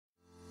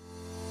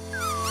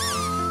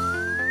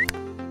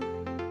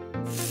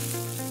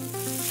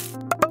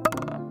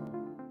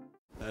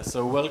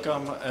So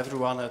welcome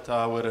everyone at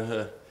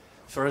our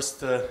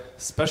first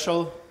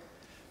special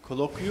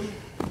colloquium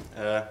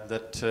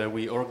that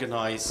we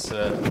organize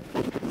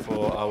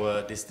for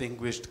our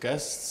distinguished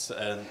guests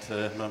and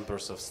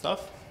members of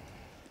staff.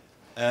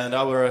 And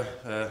our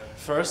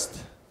first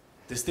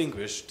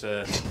distinguished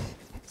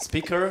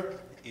speaker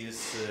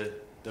is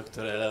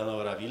Dr.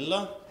 Eleonora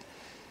Villa.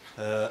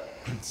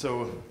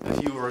 So a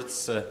few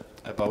words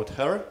about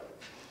her.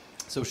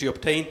 So she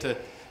obtained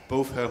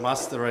both her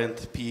master and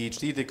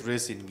PhD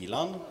degrees in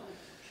Milan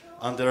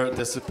under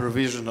the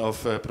supervision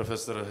of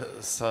Professor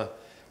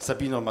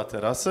Sabino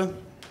Matarese.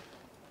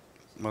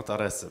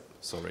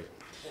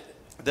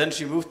 Then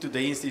she moved to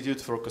the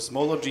Institute for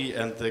Cosmology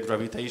and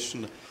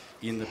Gravitation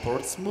in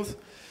Portsmouth,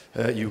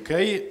 UK,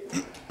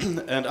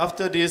 and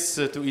after this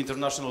to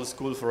International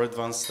School for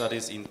Advanced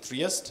Studies in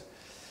Trieste.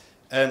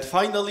 And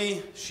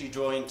finally, she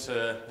joined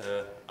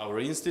our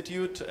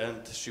institute,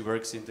 and she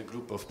works in the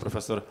group of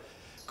Professor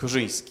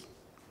Korzyński.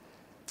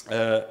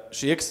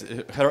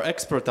 Her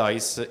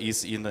expertise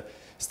is in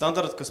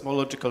standard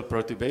cosmological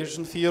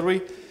perturbation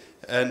theory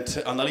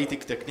and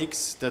analytic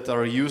techniques that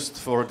are used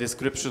for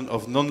description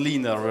of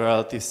nonlinear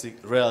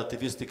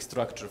relativistic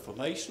structure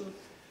formation.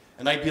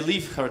 And I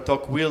believe her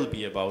talk will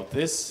be about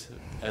this,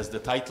 as the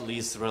title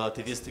is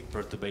Relativistic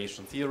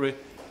Perturbation Theory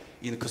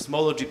in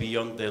Cosmology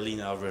Beyond the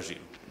Linear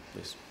Regime.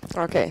 Please.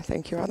 Okay,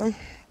 thank you, Adam.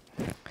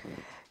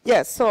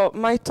 Yes, so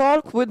my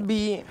talk would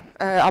be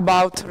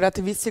about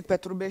relativistic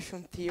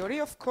perturbation theory,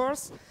 of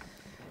course,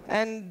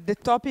 and the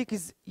topic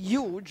is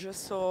huge,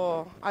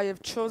 so I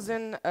have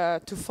chosen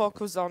to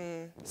focus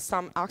on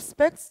some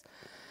aspects.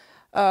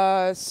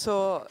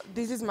 So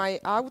this is my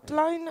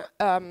outline.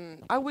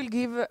 I will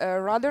give a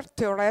rather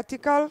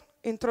theoretical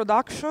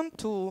introduction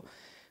to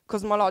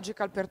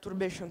cosmological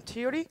perturbation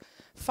theory,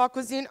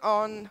 focusing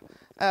on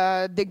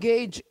the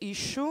gauge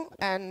issue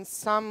and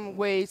some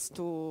ways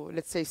to,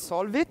 let's say,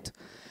 solve it.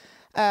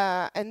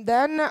 And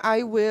then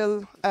I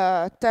will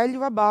tell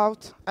you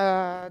about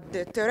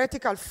the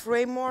theoretical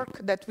framework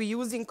that we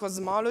use in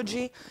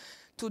cosmology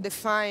to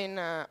define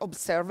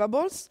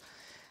observables.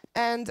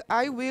 And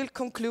I will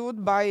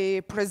conclude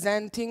by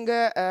presenting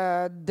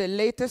the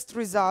latest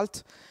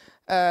result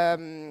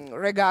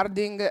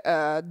regarding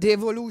the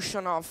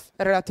evolution of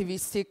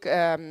relativistic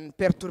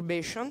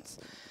perturbations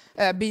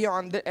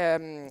beyond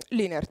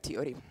linear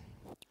theory.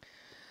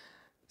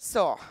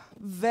 So,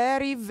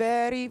 very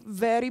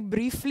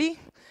briefly,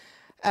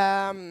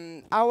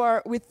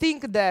 we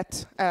think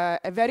that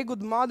a very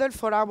good model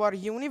for our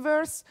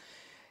universe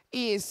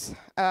is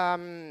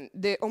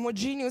the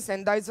homogeneous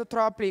and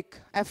isotropic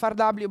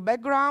FRW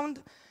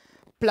background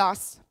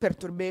plus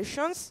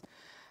perturbations.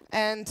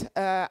 And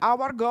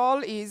our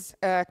goal is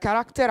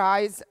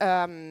characterize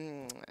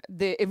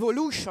the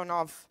evolution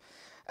of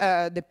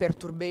the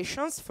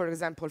perturbations, for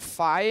example,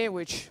 phi,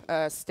 which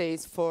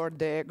stays for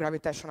the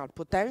gravitational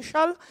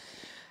potential.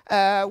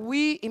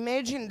 We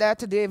imagine that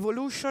the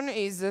evolution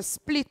is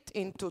split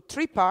into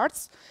three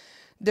parts.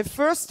 The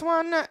first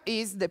one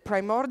is the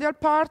primordial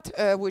part,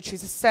 which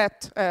is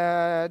set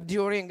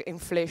during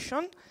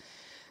inflation.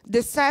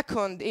 The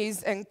second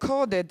is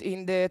encoded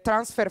in the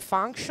transfer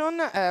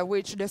function,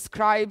 which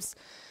describes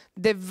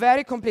the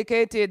very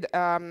complicated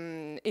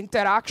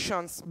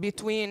interactions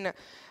between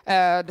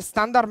the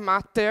standard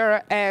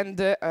matter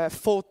and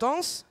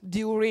photons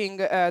during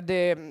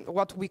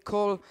what we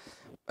call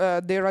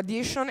the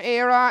radiation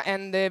era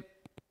and the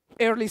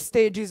early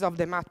stages of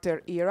the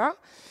matter era.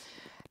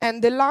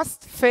 And the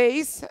last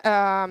phase,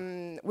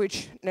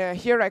 which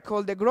here I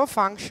call the growth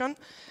function,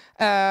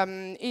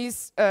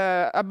 is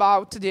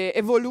about the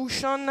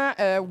evolution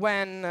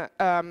when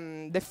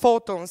the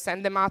photons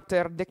and the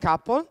matter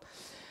decouple,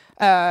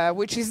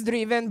 which is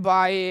driven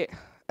by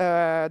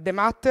the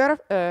matter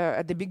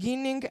at the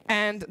beginning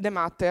and the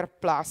matter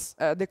plus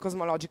the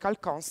cosmological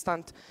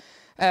constant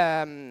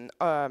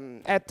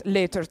at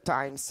later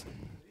times.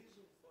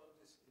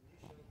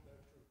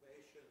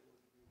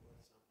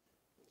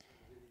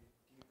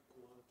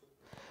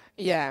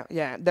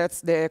 Yeah,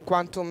 that's the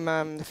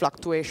quantum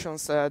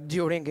fluctuations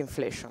during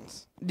inflation,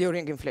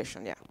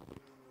 yeah.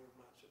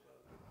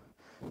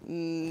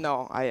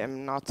 No, I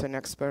am not an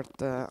expert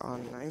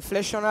on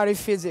inflationary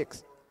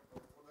physics.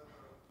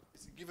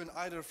 It's given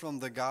either from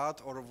the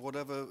God or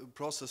whatever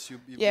process you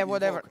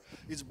whatever. Evoke.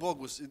 It's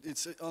bogus.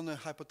 It's on a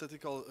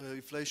hypothetical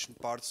inflation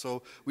part.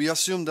 So we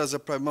assume there's a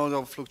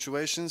primordial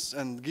fluctuations,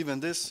 and given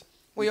this,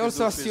 we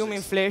also assume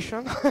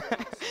inflation.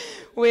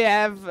 We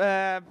have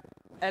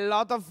a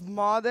lot of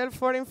model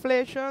for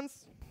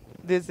inflations.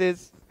 This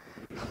is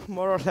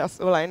more or less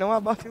all I know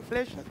about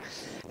inflation.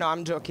 No,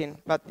 I'm joking,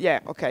 but yeah,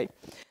 okay.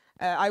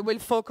 I will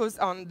focus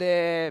on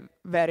the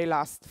very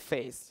last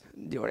phase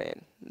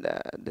during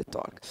the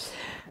talk.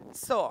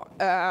 So,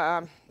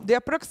 the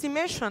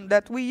approximation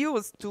that we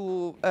use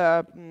to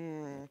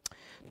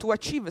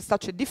achieve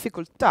such a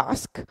difficult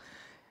task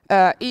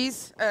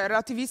is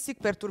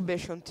relativistic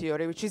perturbation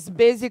theory, which is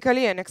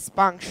basically an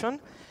expansion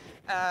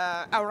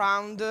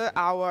around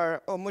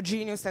our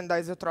homogeneous and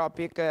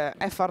isotropic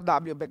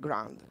FRW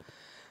background.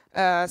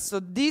 So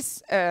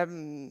this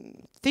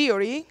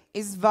theory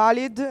is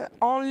valid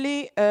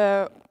only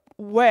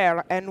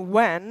where and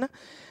when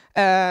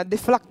the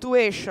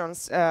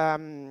fluctuations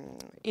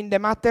in the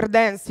matter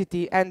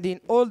density and in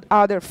all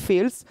other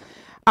fields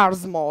are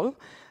small.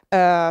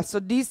 So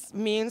this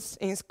means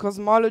in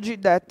cosmology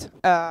that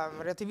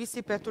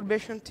relativistic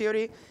perturbation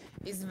theory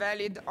is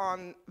valid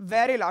on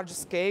very large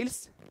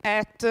scales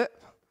at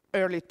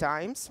early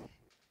times.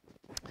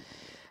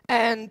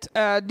 And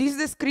this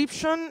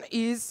description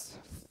is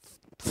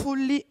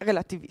fully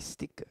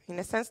relativistic, in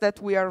a sense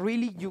that we are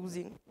really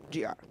using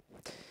GR.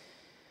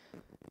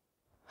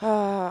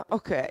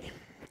 Okay,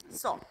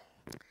 so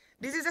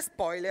this is a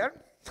spoiler.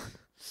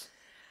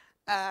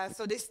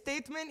 So the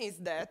statement is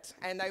that,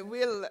 and I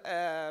will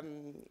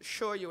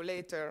show you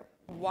later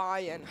why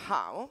and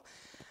how,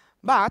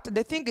 but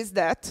the thing is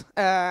that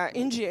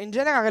in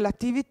general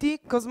relativity,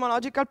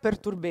 cosmological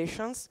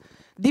perturbations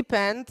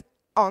depend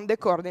on the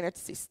coordinate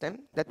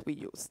system that we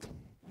used.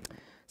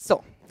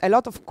 So a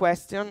lot of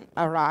questions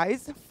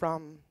arise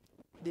from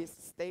this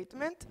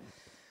statement.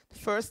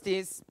 First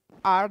is,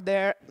 are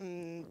there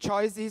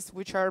choices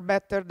which are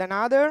better than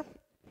other?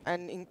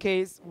 And in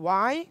case,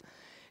 why?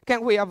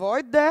 Can we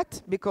avoid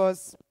that?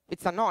 Because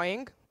it's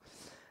annoying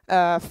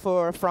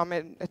from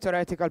a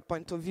theoretical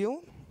point of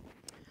view.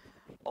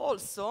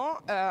 Also,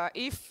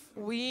 if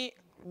we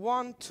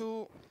want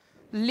to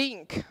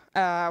link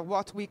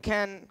what we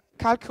can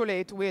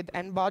calculate with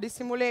n-body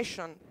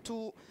simulation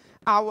to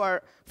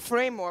our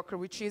framework,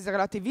 which is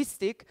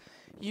relativistic,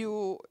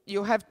 you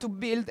have to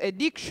build a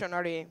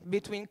dictionary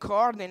between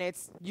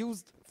coordinates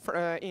used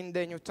in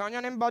the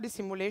Newtonian n-body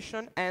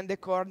simulation and the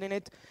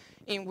coordinate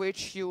in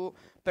which you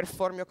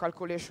perform your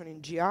calculation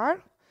in GR.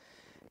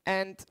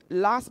 And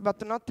last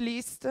but not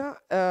least,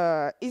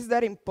 is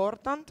that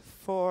important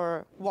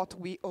for what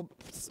we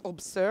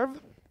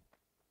observe?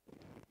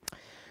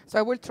 So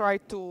I will try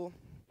to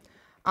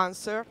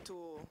answer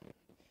to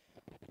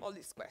all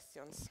these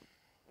questions.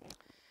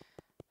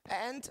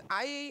 And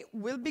I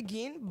will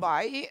begin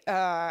by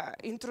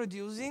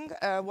introducing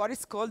what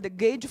is called the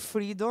gauge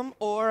freedom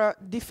or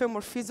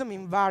diffeomorphism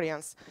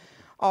invariance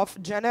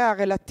of general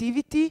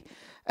relativity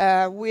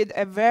with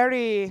a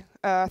very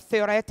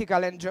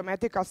theoretical and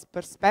geometrical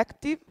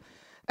perspective.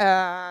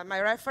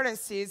 My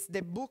reference is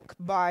the book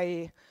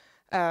by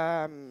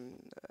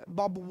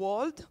Bob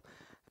Wald.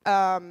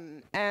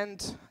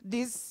 And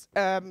this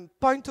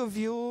point of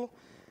view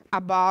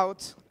about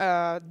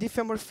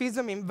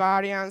diffeomorphism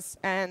invariance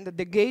and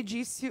the gauge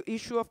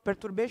issue of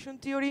perturbation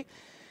theory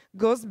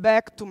goes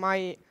back to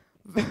my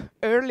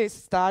early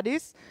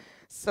studies.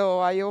 So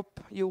I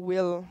hope you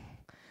will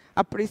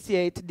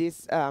appreciate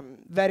this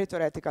very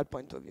theoretical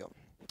point of view.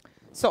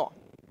 So,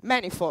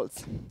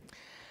 manifolds.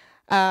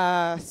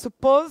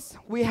 Suppose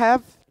we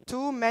have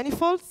two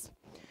manifolds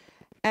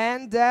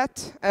and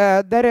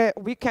that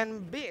we can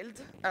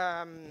build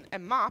a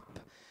map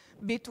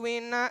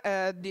between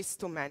these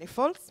two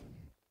manifolds.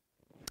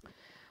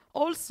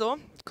 Also,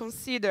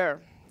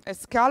 consider a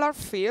scalar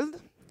field,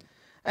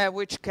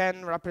 which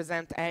can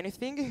represent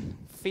anything in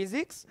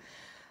physics,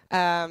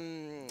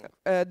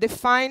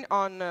 define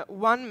on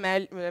one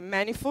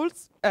manifold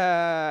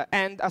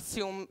and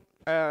assume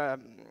a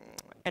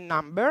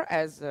number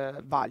as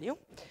a value.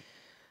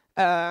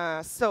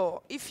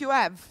 So if you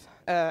have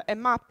a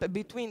map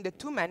between the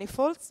two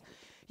manifolds,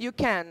 you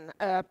can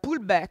pull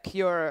back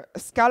your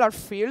scalar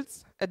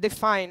fields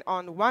defined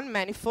on one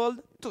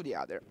manifold to the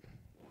other.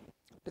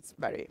 It's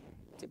very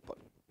simple.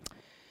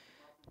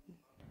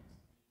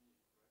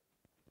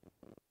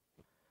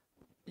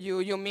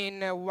 You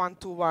mean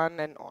one-to-one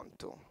and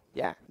on-to.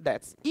 Yeah,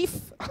 that's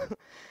if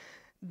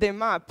the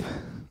map.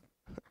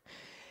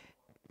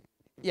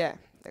 Yeah,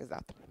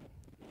 exactly.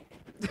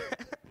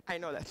 I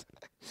know that.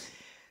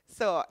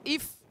 So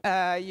if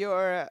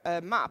your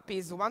map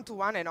is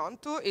one-to-one and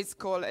onto, it's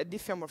called a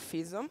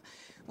diffeomorphism,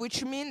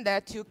 which means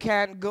that you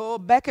can go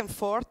back and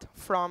forth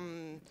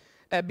from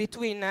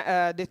between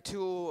the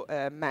two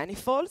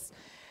manifolds.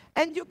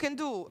 And you can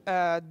do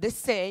the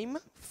same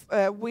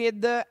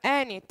with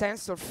any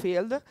tensor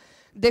field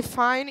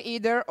defined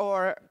either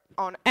or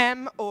on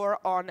M or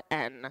on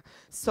N.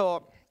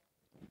 So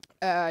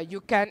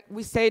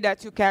we say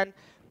that you can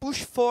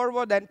push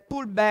forward and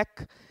pull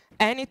back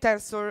any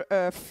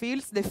tensor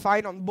fields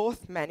defined on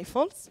both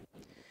manifolds.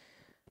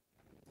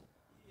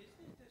 Is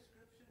this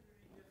description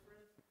really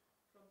different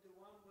from the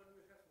one when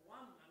we have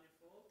one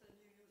manifold and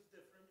you use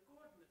different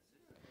coordinate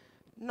systems?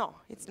 No,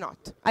 it's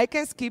not. I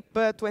can skip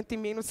 20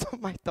 minutes of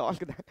my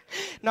talk.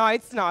 No,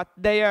 it's not.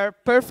 They are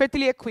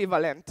perfectly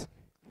equivalent.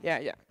 Yeah,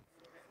 yeah.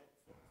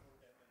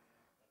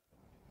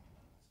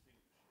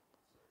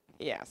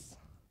 Yes.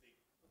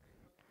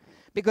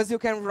 Because you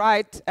can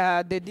write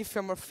the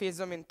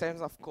diffeomorphism in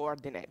terms of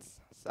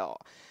coordinates. So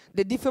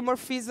the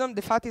diffeomorphism,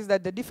 the fact is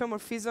that the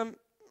diffeomorphism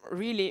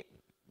really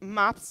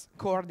maps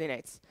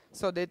coordinates.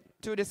 So the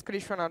two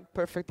descriptions are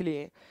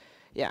perfectly,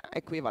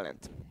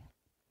 equivalent.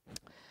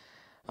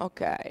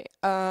 Okay.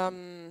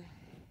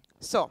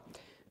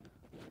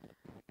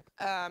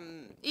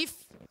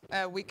 If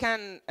we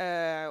can,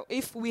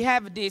 if we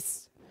have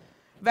this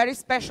very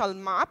special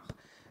map,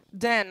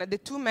 then the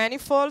two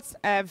manifolds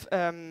have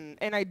an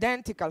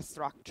identical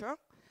structure.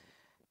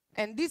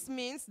 And this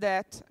means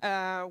that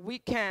we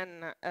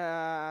can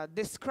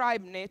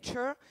describe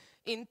nature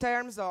in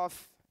terms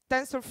of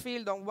tensor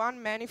field on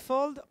one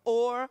manifold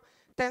or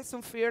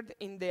tensor field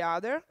in the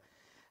other.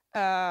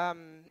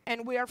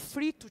 And we are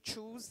free to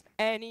choose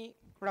any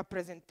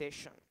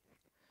representation.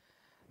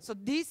 So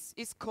this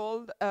is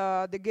called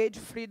the gauge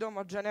freedom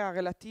of general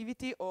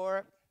relativity,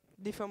 or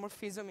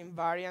diffeomorphism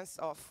invariance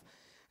of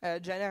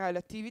general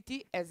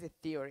relativity as a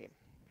theory.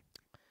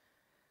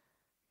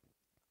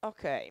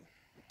 Okay,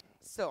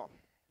 so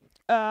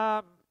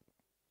so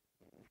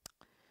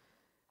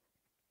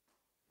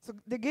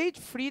the gauge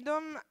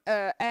freedom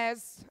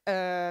has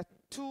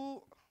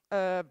two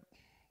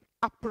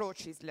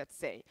approaches, let's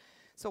say.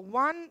 So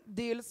one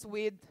deals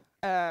with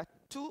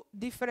two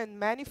different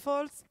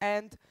manifolds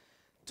and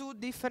two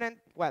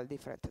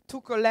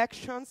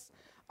collections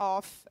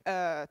of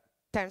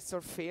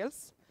tensor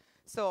fields.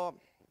 So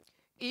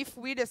if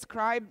we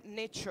describe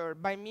nature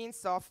by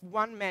means of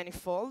one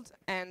manifold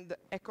and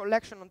a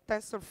collection of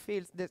tensor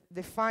fields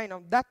defined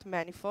on that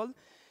manifold,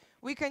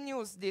 we can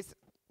use this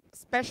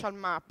special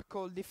map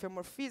called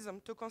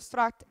diffeomorphism to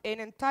construct an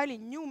entirely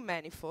new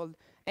manifold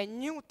and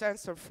new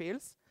tensor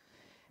fields.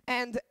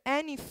 And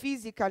any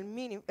physical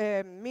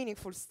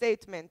meaningful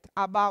statement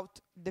about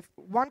the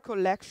one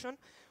collection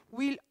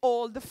will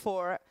hold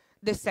for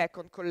the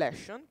second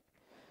collection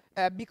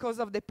because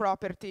of the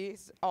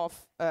properties of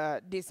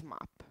this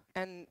map.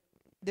 And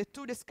the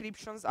two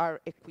descriptions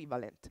are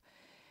equivalent.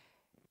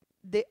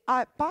 The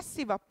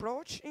passive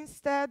approach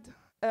instead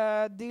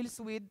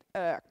deals with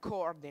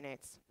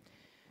coordinates.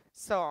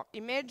 So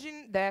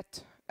imagine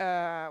that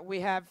we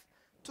have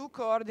two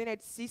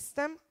coordinate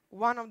systems,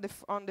 one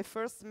on the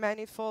first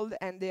manifold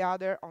and the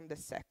other on the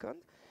second.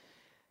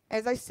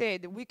 As I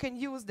said, we can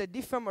use the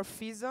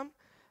diffeomorphism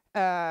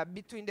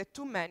between the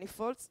two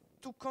manifolds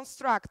to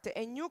construct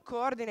a new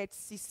coordinate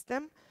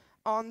system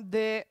on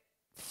the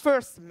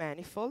first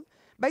manifold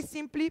by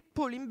simply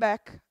pulling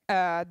back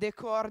the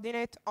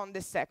coordinate on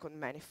the second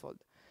manifold.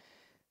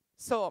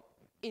 So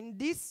in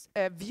this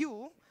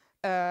view,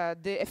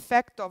 the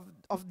effect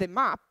of the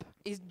map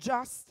is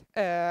just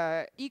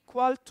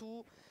equal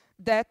to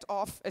that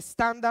of a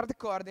standard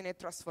coordinate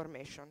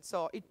transformation.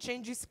 So it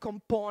changes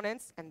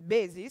components and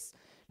bases,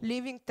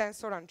 leaving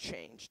tensor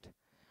unchanged.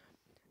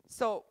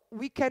 So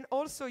we can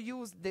also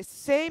use the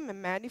same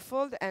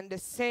manifold and the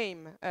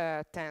same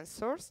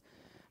tensors,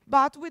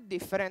 but with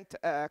different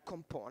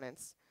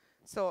components.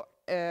 So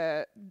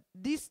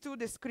these two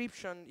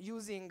descriptions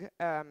using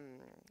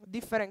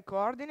different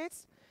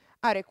coordinates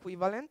are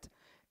equivalent,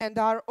 and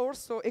are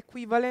also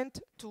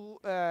equivalent to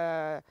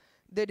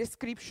the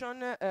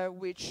description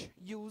which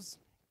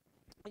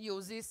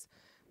uses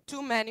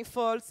two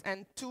manifolds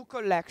and two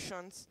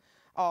collections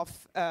of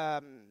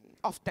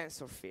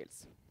tensor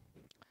fields.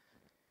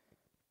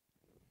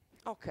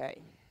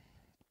 Okay.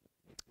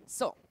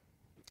 So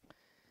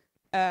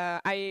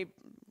I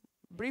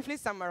briefly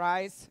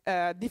summarize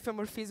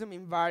diffeomorphism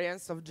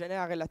invariance of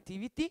general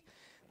relativity,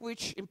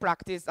 which in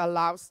practice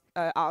allows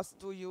us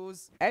to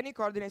use any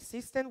coordinate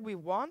system we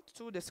want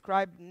to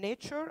describe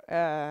nature.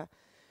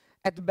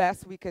 At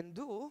best we can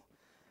do,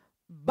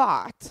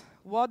 but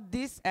what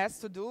this has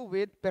to do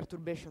with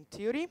perturbation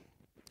theory.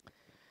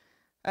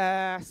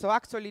 So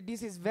actually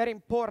this is very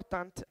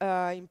important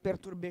in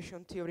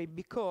perturbation theory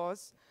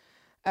because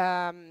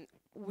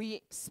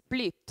we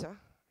split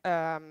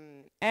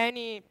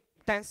any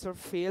tensor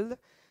field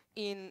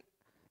in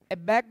a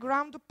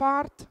background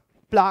part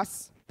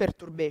plus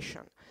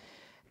perturbation.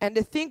 And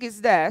the thing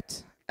is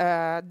that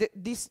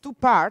these two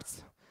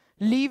parts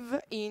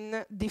live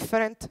in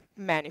different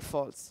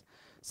manifolds.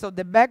 So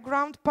the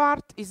background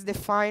part is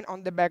defined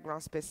on the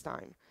background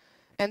spacetime,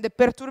 and the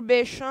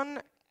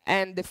perturbation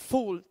and the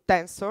full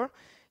tensor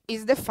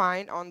is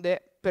defined on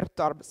the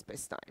perturbed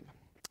spacetime.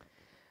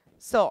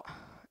 So,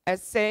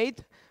 as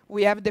said,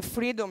 we have the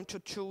freedom to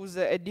choose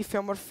a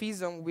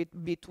diffeomorphism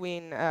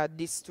between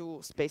these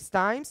two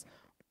spacetimes,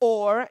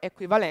 or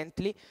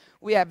equivalently,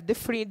 we have the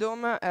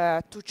freedom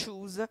to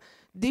choose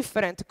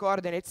different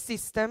coordinate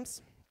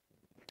systems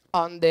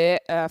on the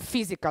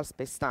physical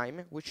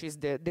spacetime, which is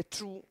the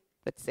true,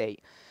 let's say,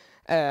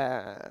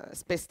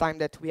 spacetime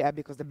that we have,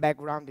 because the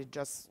background is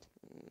just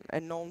a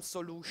known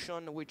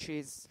solution which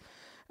is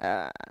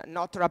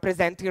not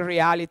representing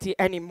reality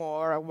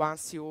anymore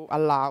once you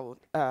allow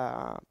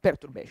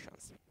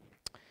perturbations.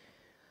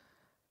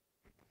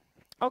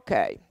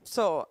 Okay,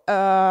 so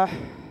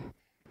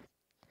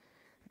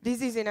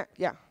this is in a,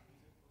 yeah.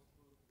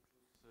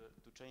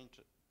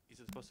 Is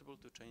it possible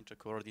to change a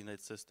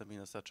coordinate system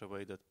in such a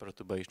way that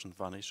perturbation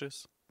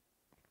vanishes?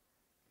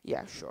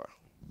 Yeah, sure.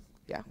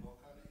 Yeah.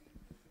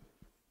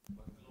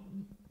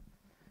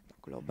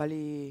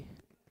 Globally,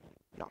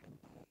 no,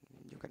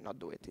 you cannot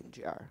do it in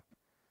GR.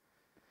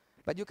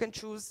 But you can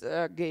choose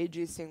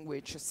gauges in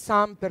which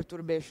some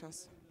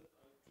perturbations.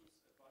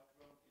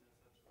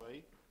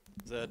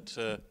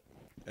 That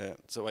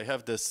So I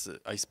have this,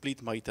 I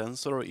split my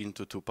tensor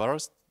into two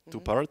parts,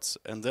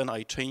 and then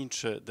I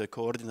change the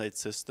coordinate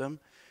system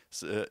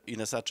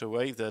in such a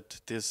way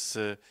that this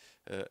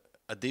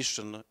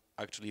addition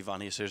actually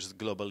vanishes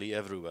globally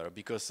everywhere,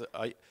 because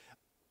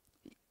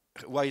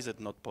why is it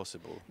not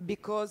possible?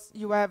 Because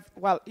you have,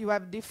 well, you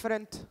have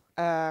different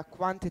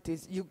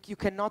quantities. You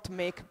cannot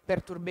make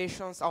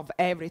perturbations of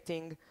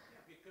everything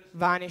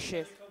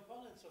vanishes.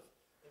 Components of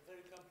a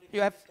very complicated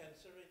You have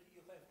tensor,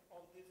 you have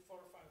only 4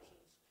 functions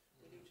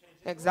when you change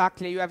it.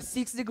 exactly. You have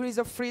 6 degrees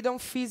of freedom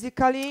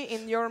physically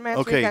in your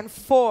metric Okay. and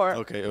 4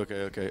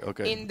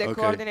 Okay. in the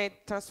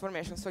coordinate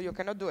transformation. So you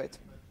cannot do it.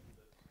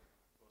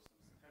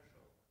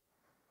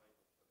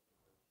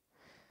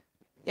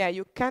 Yeah,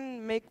 you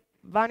can make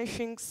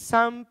vanishing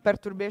some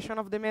perturbation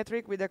of the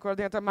metric with the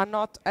coordinate, but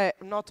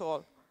not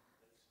all.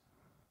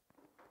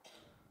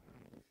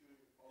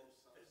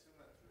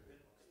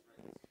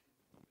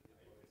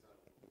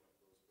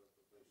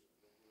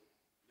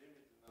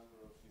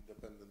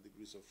 Independent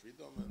degrees of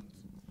freedom, and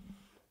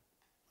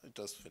I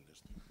just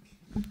finished.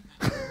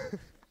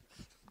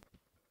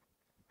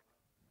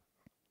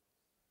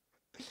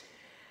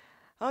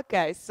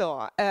 Okay,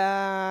 so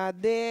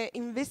the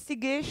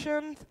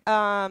investigation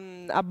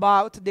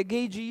about the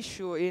gauge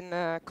issue in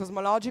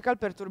cosmological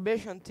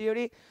perturbation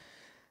theory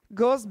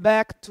goes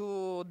back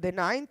to the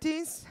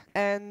 90s,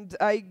 and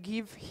I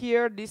give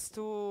here these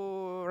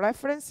two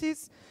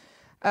references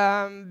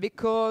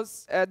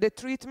because the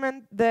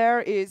treatment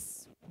there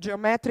is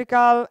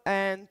geometrical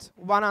and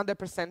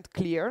 100%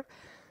 clear.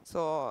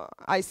 So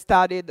I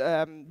studied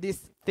this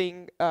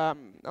thing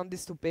on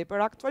these two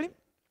papers actually.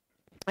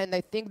 And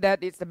I think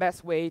that it's the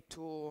best way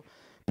to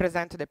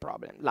present the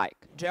problem, like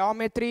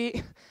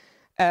geometry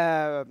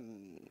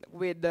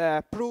with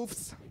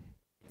proofs,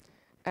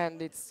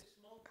 and it's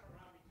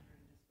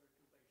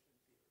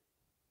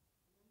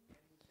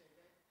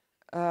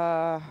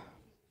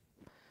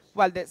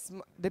well, the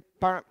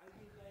Fine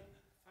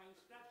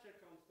structure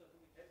constant.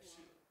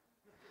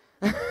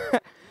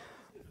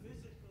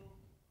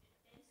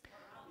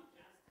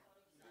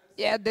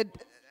 yeah,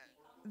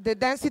 the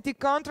density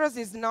contrast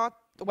is not,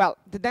 well,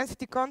 the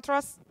density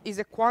contrast is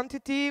a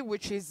quantity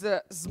which is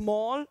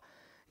small.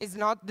 It's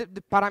not the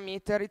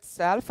parameter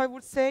itself, I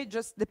would say.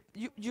 Just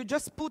you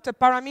just put a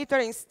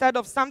parameter instead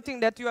of something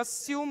that you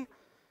assume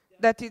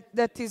that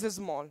is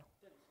small.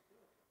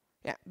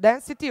 Yeah,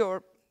 density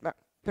or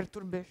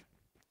perturbation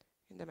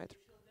in the metric.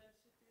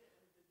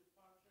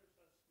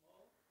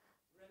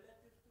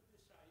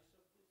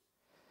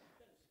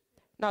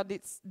 Now,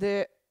 it's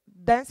the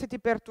density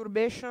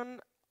perturbation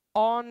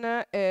on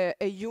a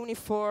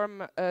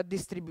uniform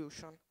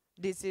distribution.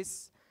 This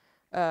is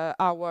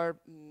our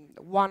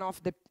one of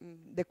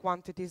the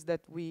quantities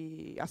that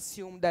we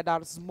assume that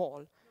are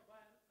small.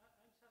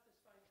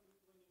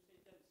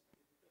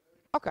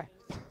 Okay.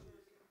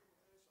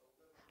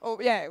 Oh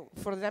yeah,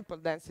 for example,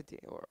 density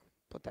or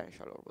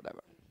potential or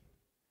whatever.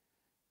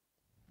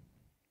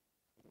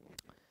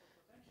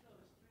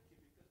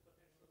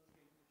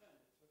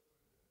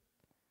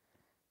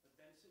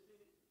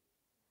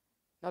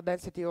 Now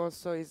density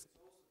also is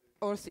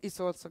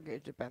also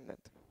gauge dependent.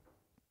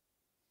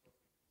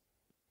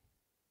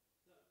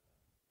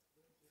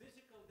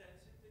 Physical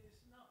density is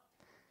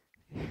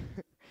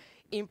not.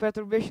 In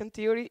perturbation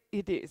theory,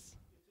 it is.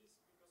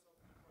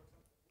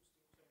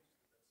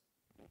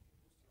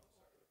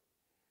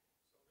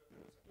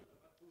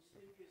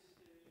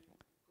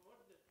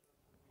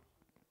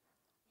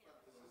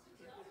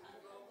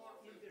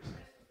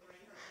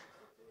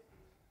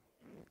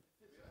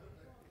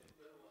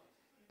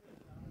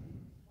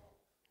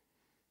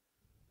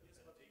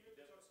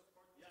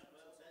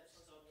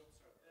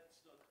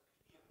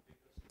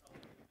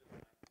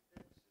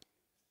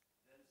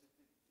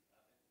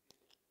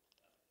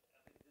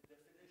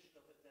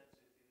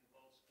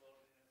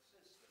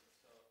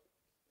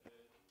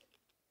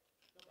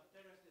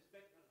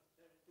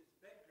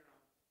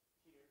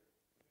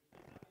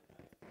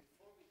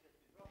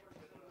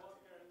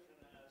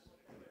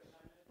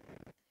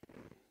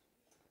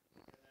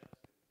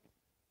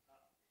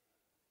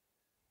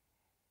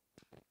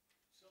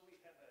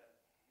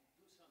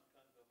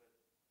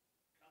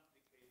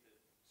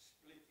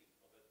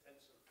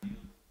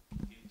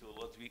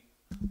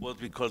 What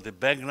we call the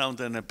background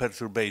and a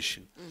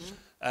perturbation.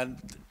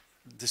 And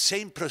the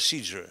same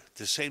procedure,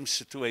 the same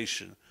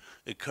situation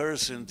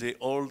occurs in the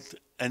old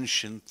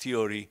ancient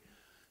theory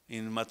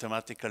in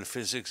mathematical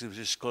physics, which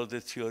is called the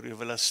theory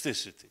of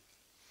elasticity,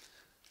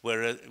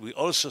 where we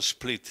also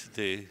split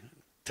the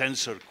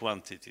tensor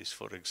quantities,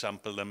 for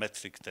example, the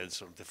metric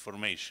tensor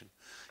deformation,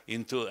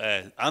 into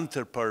an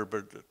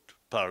underperturbed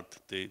part,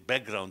 the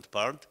background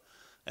part,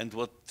 and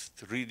what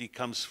really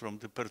comes from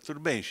the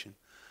perturbation.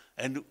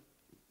 And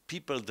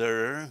people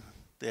there,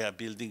 they are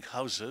building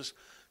houses,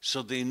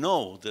 so they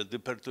know that the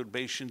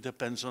perturbation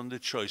depends on the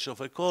choice of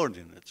a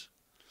coordinates.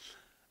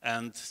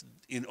 And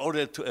in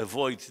order to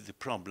avoid the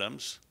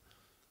problems,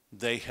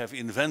 they have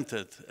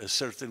invented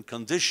certain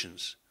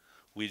conditions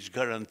which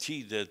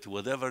guarantee that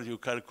whatever you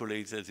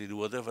calculated in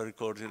whatever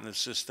coordinate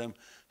system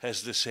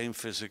has the same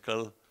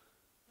physical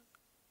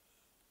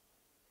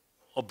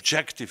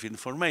objective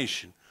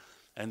information.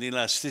 And in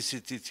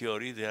elasticity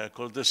theory, they are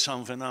called the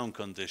Saint-Venant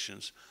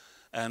conditions.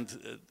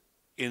 And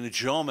in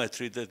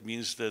geometry, that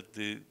means that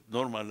the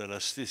normal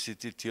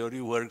elasticity theory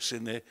works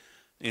in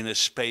a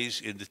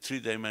space, in the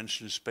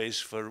three-dimensional space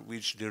for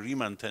which the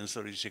Riemann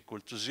tensor is equal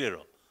to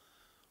 0.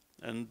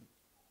 And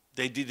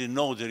they didn't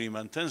know the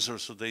Riemann tensor,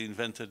 so they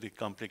invented the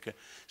complicated.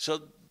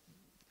 So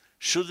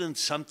shouldn't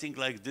something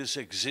like this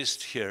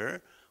exist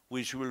here,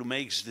 which will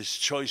make this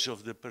choice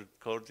of the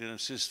coordinate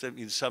system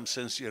in some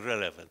sense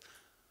irrelevant?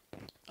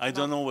 I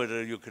don't know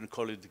whether you can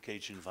call it the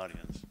gauge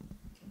invariance.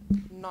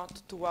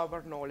 Not to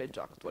our knowledge,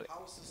 actually.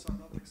 Houses are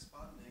not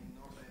expanding,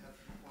 nor they have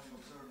point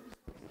observers.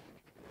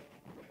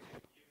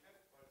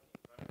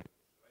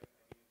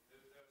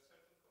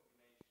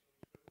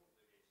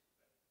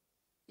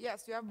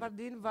 Yes, you have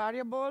Bardeen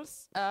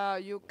variables.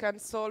 You can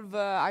solve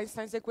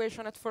Einstein's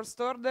equation at first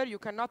order. You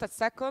cannot at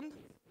second,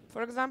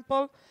 for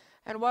example.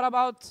 And what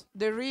about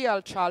the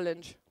real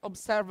challenge,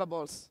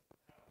 observables?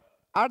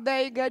 Are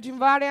they gauge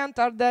invariant?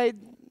 Are they?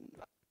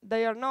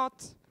 They are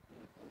not.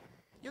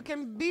 You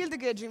can build a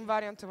gauge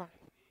invariant one.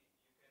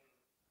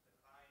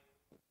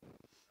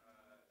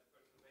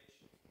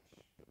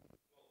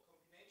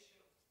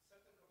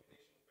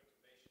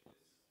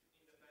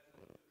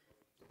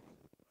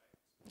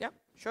 Yeah,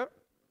 sure.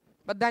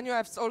 But then you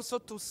have also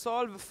to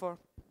solve for.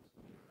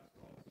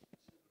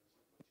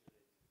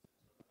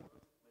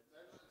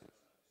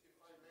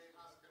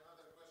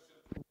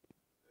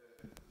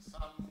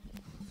 Some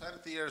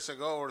 30 years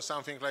ago or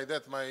something like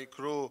that, my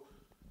crew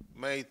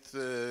made,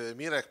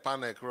 Mirek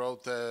Panek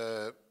wrote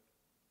a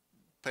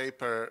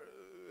paper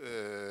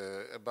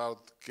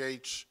about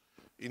gauge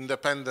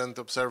independent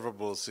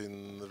observables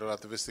in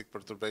relativistic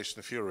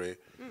perturbation theory.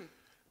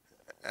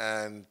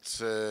 And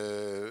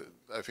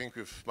I think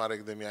with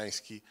Marek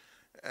Demiański.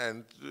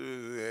 And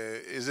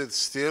is it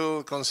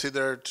still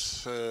considered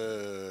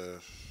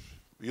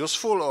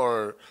useful,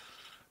 or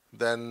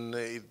then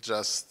it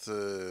just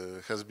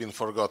has been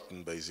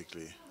forgotten,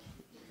 basically?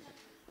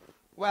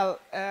 Well,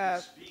 the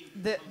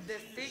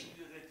thing.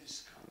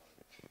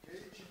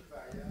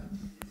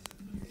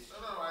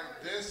 No,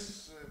 like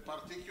this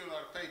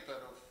particular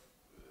paper of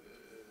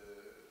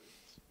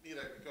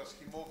Mirek, because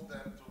he moved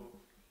them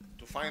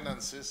to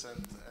finances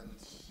and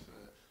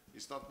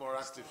is not more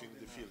active in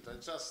the field.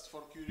 And just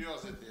for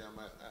curiosity, I'm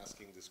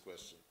asking this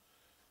question.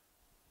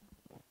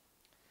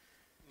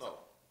 No,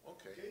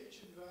 okay.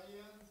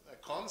 A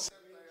concept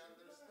I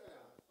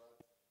understand, but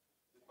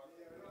the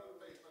particular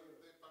paper,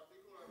 the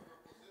particular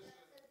proposition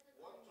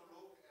want to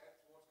look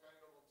at what kind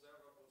of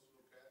observables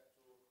look at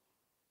to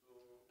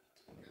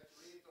get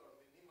rid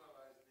or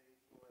minimize the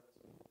influence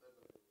of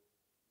whatever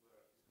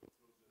were his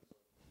conclusions.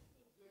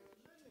 There are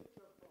many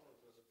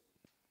proposals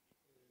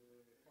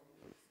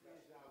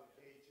without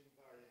gauge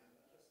invariant.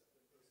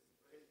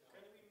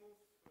 Can we move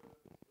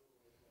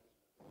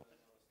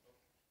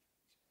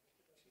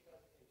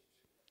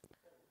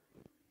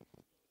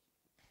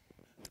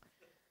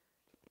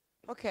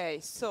Okay,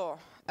 so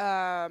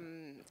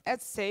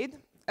as said,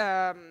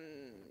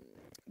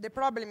 the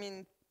problem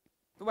in,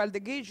 well, the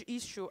gauge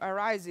issue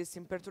arises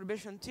in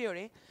perturbation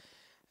theory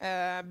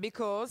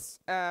because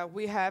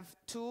we have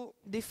two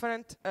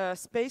different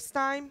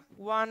space-time.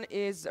 One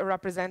is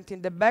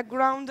representing the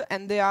background,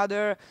 and the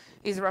other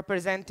is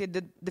representing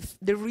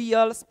the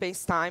real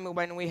space-time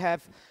when we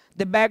have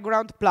the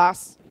background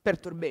plus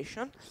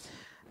perturbation.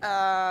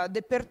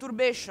 The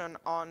perturbation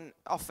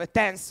of a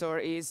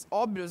tensor is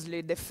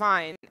obviously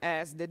defined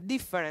as the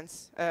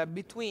difference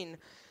between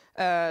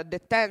the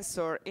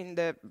tensor in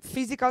the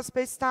physical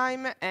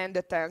space-time and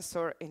the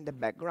tensor in the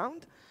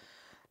background.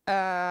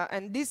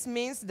 And this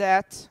means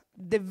that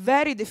the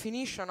very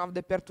definition of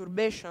the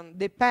perturbation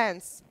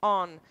depends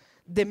on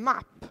the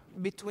map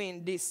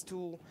between these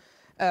two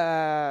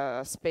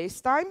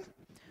space-time,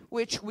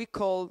 which we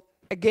call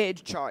a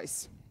gauge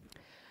choice.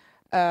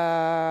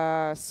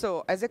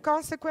 So, as a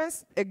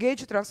consequence, a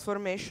gauge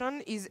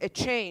transformation is a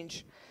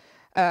change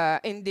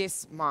in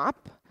this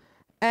map,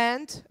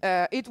 and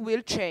it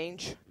will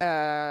change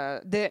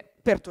the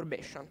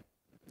perturbation.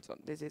 So,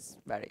 this is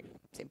very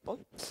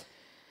simple.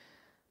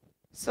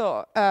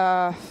 So,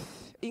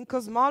 in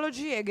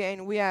cosmology,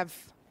 again, we have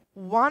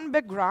one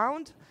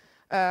background,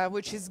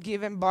 which is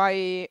given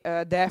by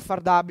the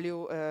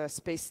FRW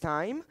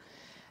space-time.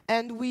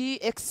 And we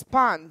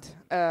expand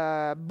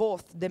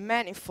both the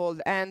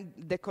manifold and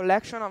the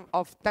collection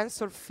of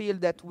tensor field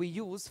that we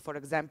use, for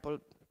example,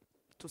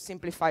 to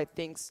simplify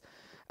things,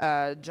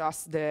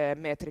 just the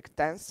metric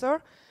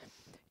tensor,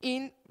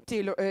 in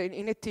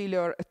a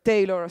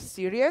Taylor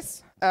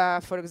series.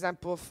 For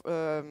example,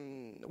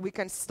 we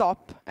can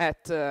stop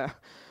at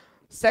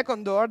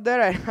second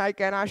order, and I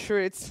can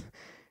assure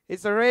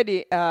it's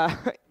already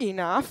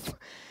enough.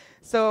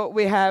 So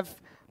we have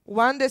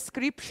one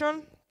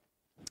description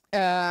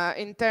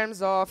in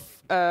terms of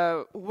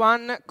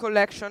one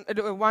collection,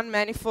 one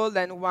manifold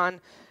and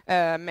one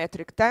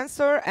metric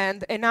tensor,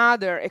 and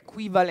another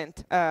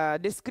equivalent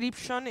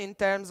description in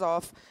terms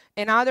of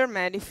another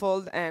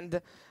manifold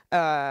and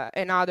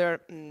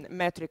another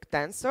metric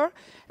tensor.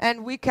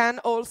 And we can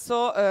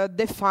also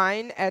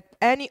define at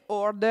any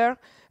order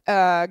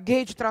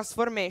gauge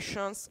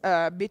transformations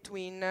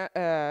between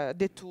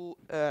the two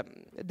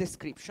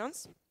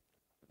descriptions.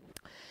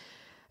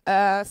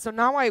 So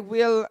now I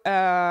will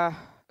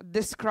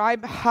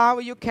describe how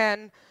you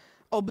can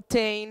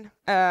obtain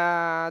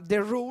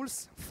the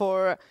rules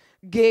for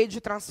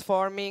gauge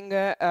transforming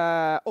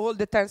all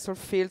the tensor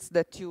fields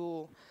that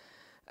you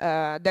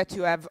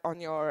have on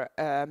your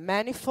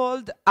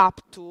manifold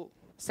up to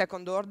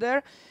second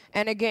order.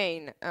 And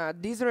again,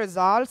 these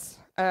results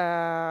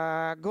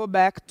go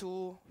back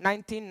to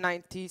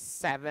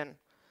 1997,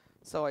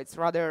 so it's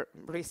rather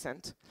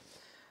recent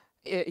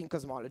in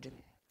cosmology.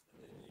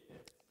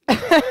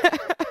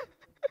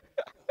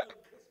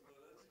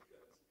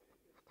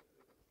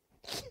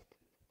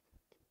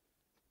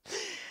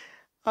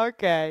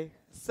 Okay,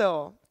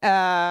 so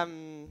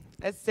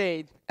let's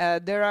say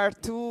there are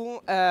two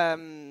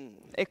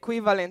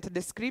equivalent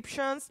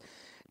descriptions: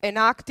 an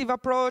active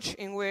approach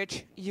in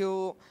which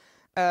you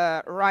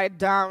write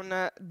down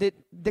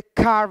the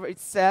curve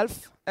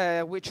itself,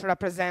 which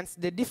represents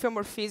the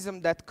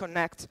diffeomorphism that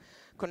connects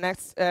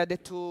the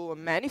two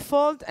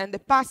manifold, and the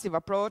passive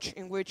approach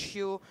in which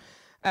you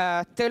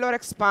Taylor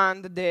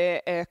expand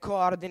the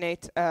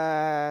coordinate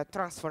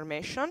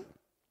transformation,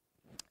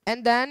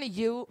 and then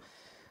you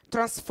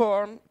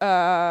transform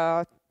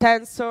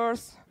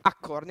tensors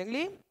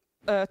accordingly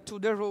to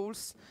the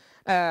rules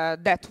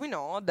that we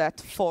know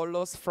that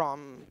follows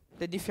from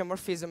the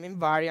diffeomorphism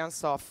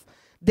invariance of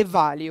the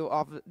value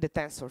of the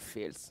tensor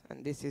fields.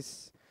 And this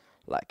is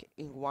like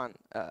in one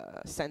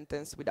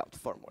sentence without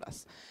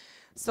formulas.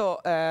 So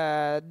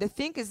the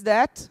thing is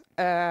that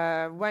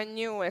when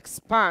you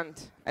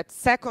expand at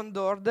second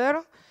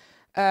order,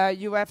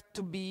 you have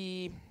to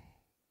be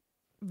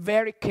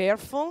very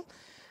careful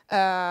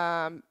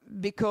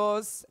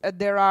because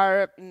there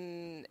are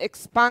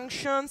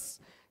expansions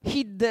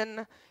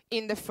hidden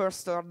in the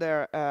first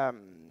order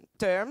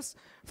terms.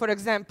 For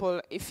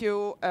example, if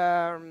you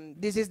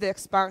this is the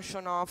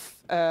expansion of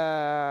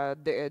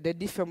the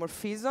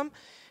diffeomorphism,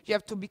 you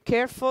have to be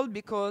careful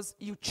because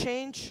you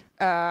change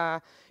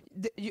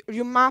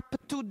you map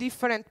two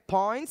different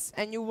points,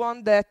 and you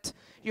want that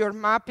your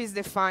map is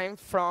defined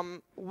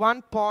from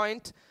one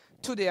point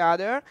to the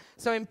other.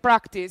 So in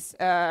practice,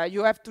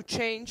 you have to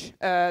change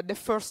the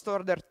first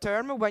order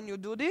term when you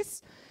do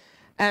this.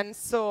 And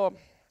so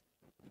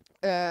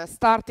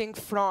starting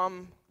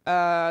from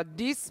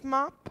this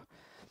map,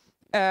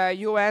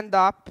 you end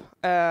up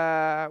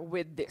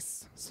with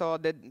this. So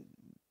the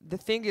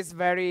thing is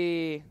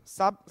very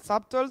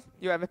subtle.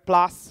 You have a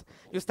plus.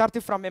 You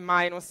started from a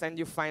minus and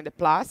you find a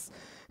plus.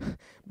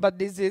 But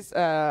this is,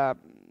 I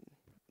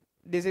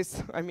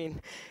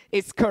mean,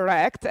 it's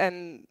correct.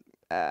 And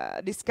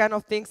these kind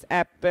of things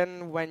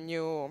happen when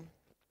you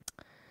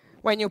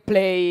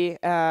play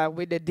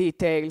with the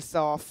details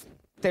of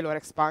Taylor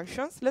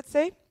expansions, let's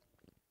say.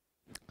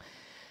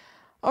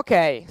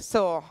 Okay,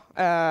 so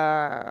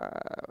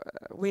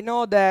we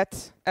know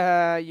that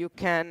you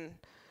can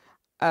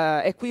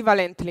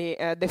equivalently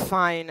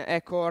define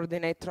a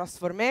coordinate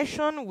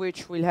transformation,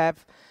 which will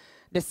have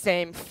the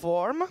same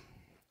form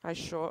I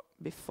showed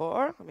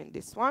before, I mean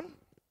this one.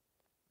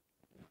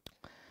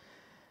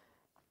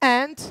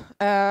 And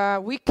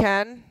we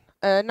can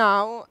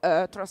now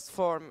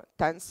transform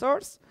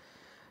tensors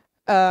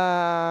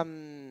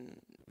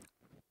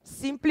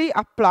simply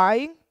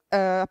applying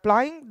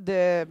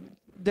the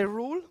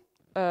rule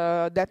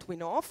that we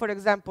know. For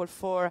example,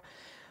 for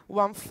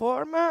one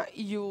form,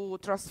 you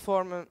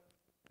transform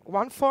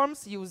one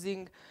forms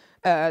using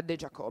the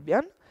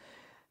Jacobian.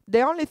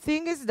 The only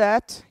thing is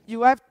that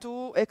you have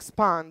to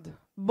expand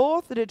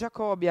both the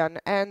Jacobian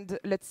and,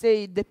 let's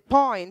say, the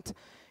point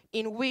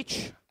in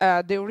which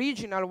the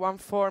original one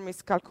form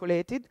is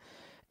calculated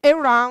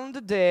around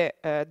the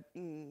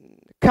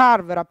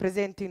curve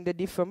representing the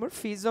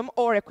diffeomorphism,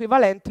 or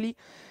equivalently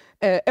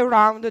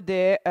around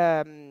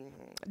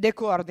the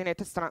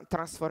coordinate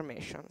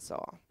transformation.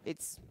 So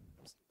it's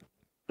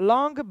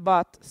long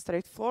but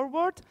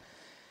straightforward.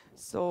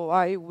 So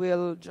I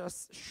will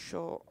just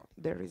show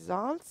the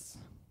results.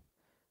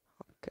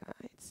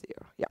 Okay, it's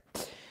here. Yeah.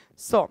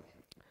 So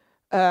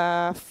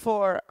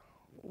for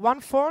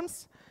one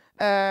forms,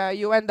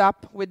 you end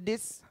up with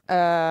this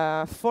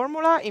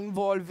formula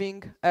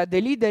involving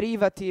the Lie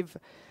derivative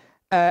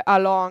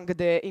along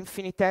the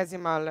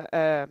infinitesimal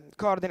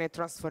coordinate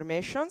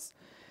transformations.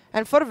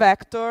 And for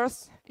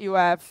vectors, you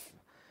have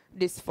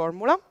this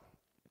formula.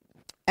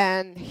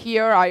 And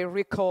here I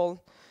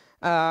recall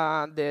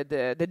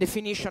the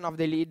definition of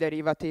the Lie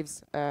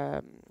derivatives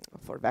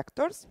for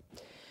vectors.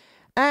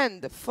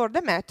 And for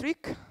the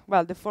metric,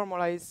 well, the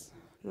formula is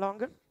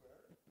longer.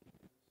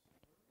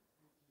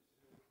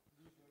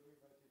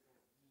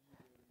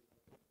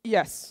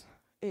 Yes,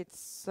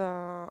 it's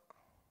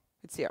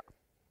here.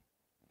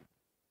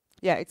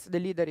 Yeah, it's the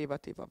Lie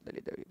derivative of the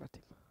Lie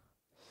derivative.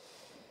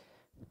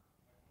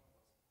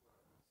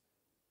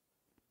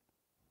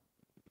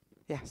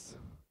 Yes.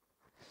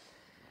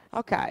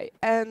 Okay,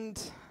 and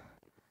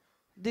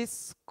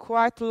this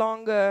quite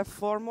long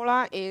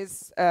formula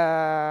is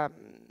the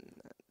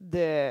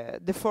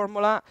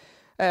formula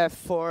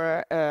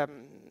for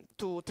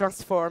to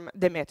transform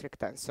the metric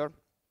tensor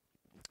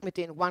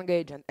between one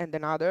gauge and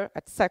another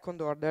at second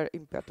order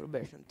in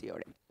perturbation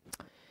theory.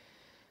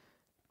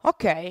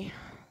 Okay,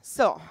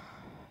 so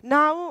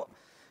now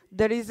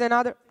there is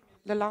another,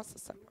 the last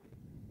step.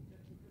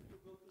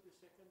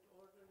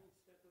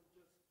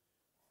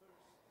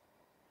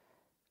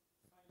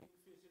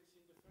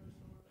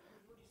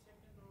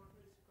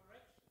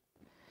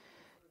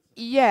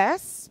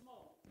 Yes,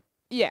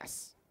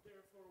 yes.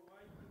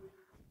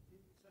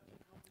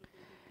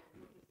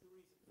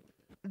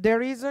 The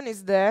reason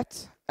is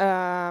that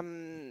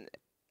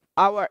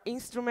our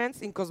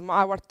instruments in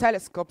our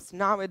telescopes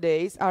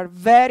nowadays are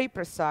very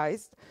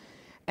precise,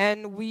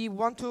 and we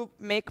want to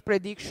make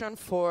prediction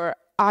for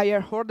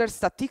higher order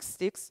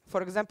statistics,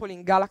 for example,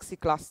 in galaxy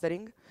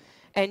clustering,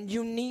 and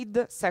you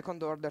need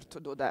second order to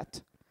do that.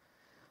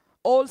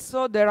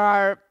 Also, there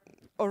are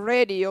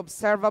already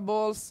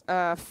observables,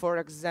 for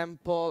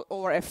example,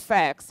 or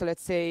effects,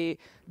 let's say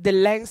the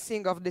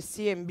lensing of the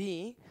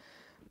CMB,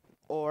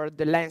 or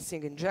the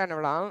lensing in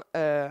general.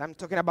 I'm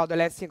talking about the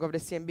lensing of the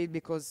CMB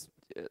because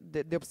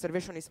the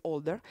observation is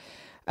older.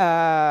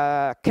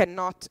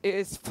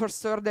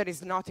 First order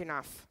is not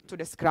enough to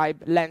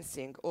describe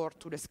lensing or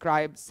to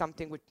describe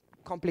something with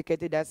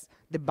complicated as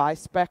the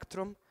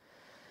bispectrum.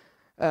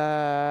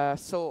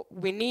 So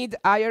we need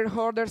higher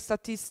order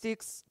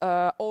statistics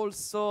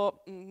also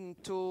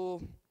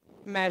to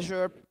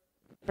measure,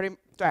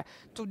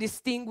 to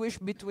distinguish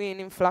between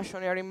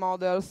inflationary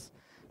models,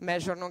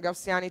 measure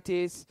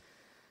non-Gaussianities.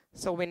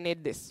 So we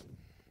need this.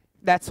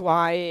 That's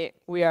why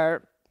we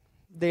are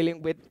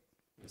dealing with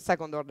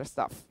second order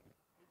stuff.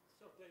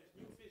 So there's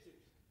new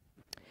physics.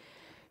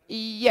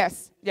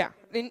 Yes, yeah.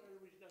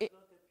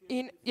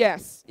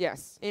 Yes.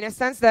 In a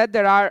sense that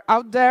there are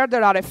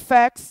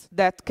effects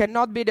that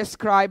cannot be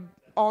described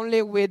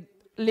only with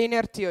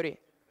linear theory.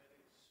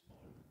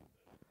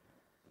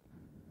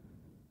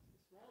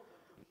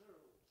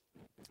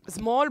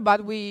 Small,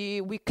 but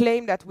we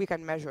claim that we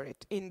can measure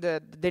it in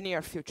the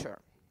near future.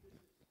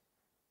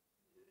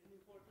 An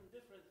important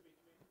difference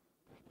between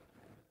what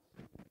happens in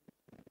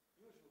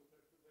usual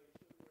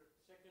perturbation, where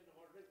second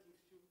order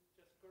gives you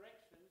just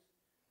corrections,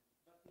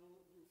 but no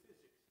new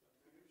physics.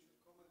 Maybe we should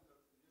comment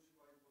that usually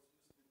why it was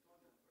used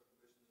Newtonian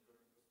perturbations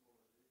during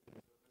cosmology. So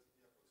basically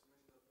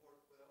approximation that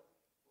worked well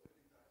for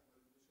every time,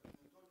 but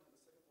usually Newtonian, the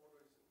second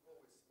order is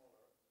always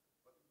smaller,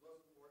 but it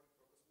doesn't work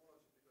for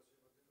cosmology because you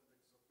have a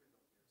different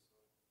degrees of freedom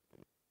here. So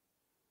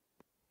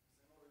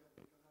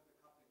second order, you can have the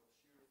coupling of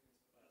shear things and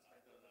things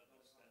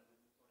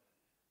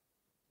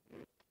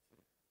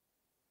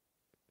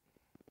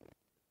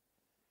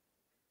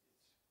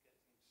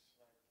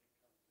like that.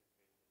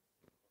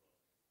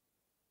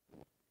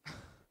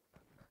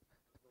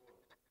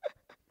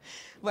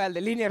 Well,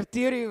 the linear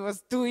theory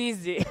was too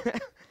easy.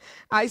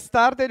 I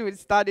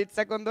studied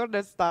second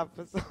order stuff,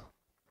 so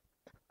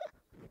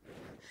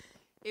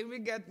it will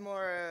get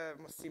more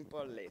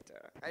simple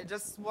later. I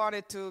just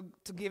wanted to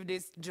give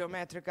this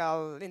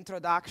geometrical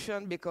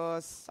introduction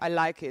because I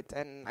like it,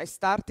 and I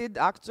started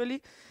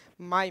actually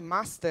my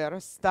master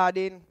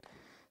studying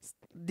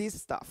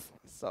this stuff.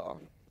 So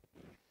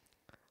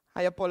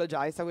I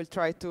apologize. I will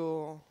try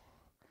to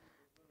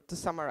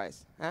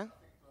summarize. Huh?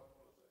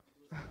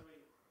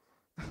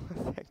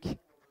 Thank you.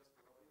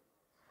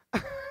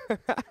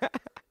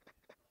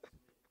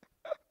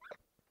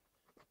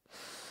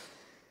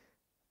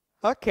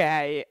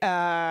 Okay,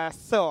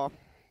 so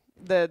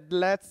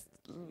let's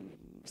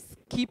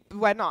skip.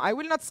 Well, no, I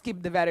will not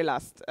skip the very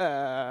last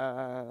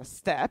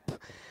step.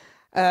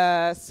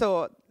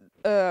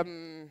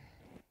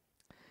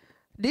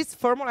 This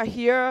formula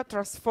here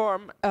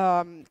transform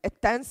a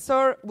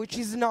tensor which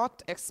is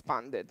not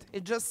expanded.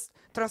 It just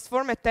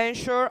transform a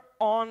tensor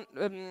on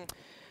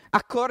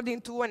according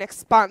to an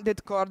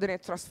expanded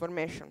coordinate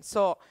transformation.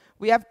 So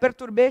we have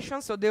perturbation,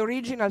 so the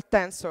original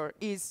tensor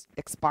is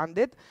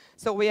expanded.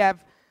 So we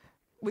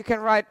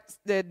can write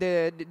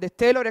the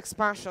Taylor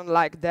expansion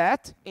like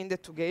that in the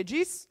two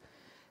gauges,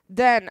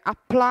 then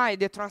apply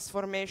the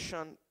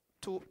transformation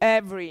to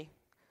every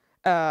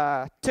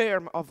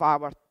term of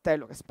our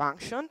Taylor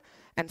expansion,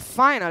 and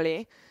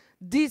finally,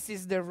 this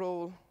is the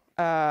rule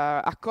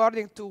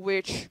according to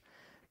which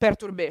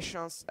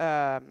perturbations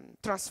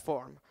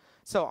transform.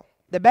 So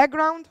the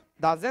background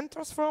doesn't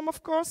transform,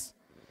 of course,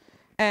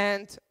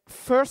 and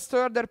first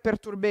order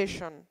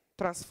perturbation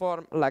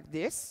transform like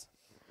this,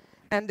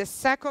 and the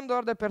second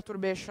order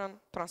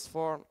perturbation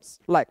transforms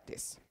like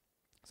this.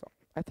 So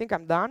I think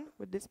I'm done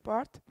with this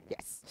part.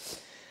 Yes.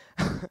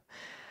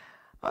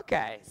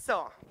 Okay,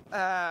 so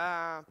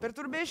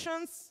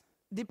perturbations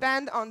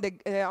depend on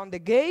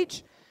the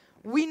gauge.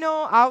 We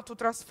know how to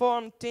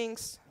transform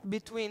things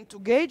between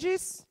two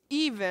gauges,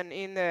 even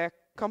in a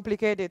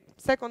complicated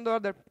second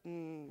order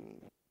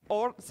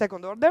or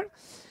second order.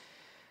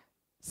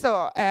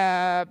 So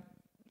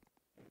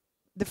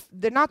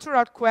the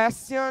natural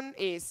question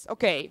is,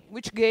 okay,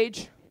 which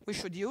gauge we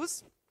should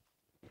use?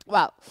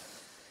 Well,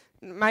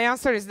 my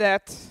answer is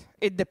that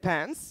it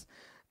depends.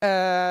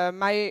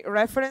 My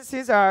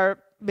references are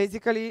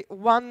basically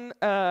one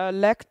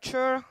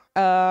lecture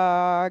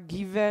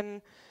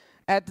given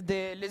at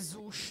the Les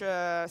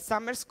Houches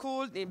summer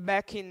school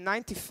back in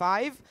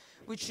 '95,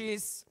 which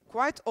is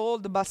quite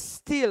old but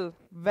still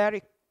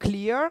very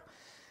clear,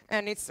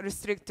 and it's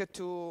restricted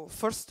to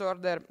first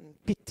order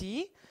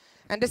PT.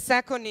 And the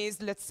second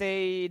is, let's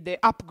say, the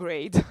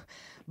upgrade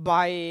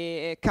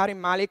by Karim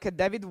Malik and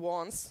David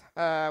Wons,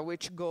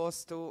 which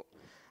goes to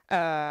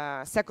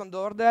second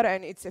order,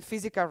 and it's a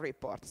physical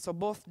report. So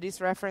both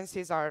these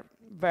references are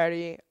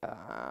very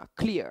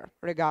clear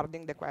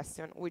regarding the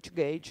question, which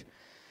gauge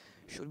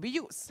should we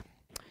use?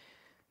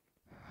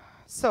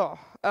 So,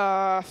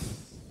 a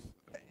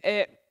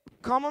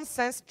common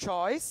sense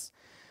choice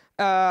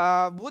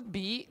would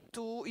be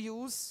to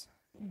use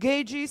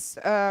gauges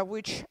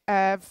which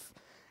have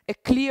a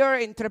clear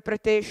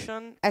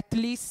interpretation, at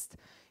least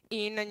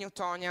in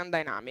Newtonian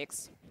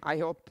dynamics. I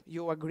hope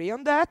you agree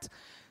on that.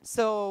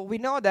 So we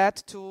know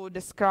that to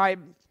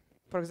describe,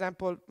 for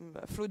example,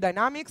 fluid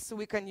dynamics,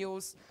 we can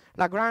use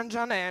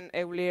Lagrangian and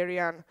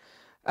Eulerian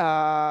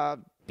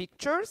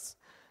pictures.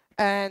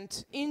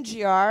 And in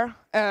GR,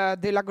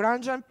 the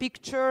Lagrangian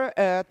picture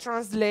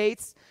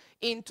translates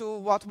into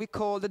what we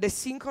call the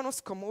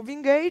synchronous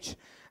comoving gauge,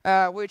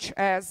 which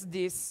has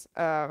this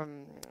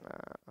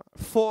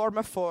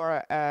form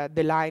for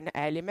the line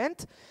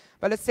element.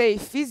 But let's say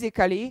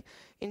physically,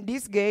 in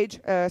this gauge,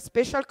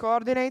 spatial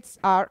coordinates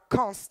are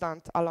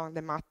constant along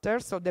the matter.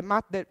 So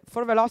the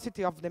for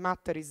velocity of the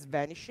matter is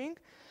vanishing.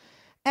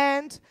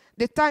 And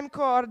the time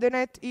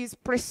coordinate is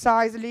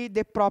precisely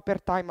the proper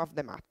time of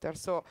the matter.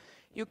 So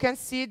you can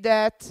see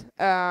that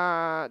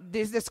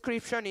this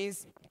description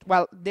is,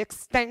 well, the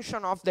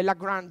extension of the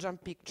Lagrangian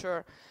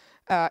picture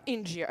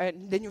in GR,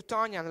 the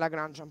Newtonian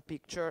Lagrangian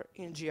picture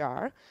in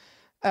GR.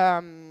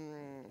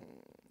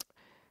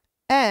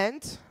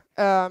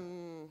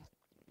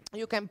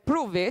 You can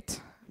prove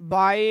it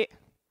by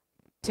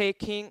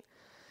taking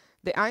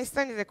the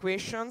Einstein's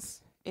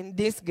equations in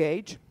this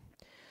gauge,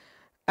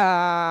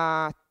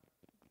 by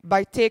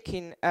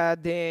taking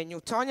the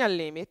Newtonian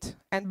limit,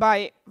 and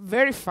by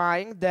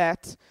verifying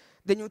that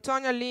the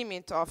Newtonian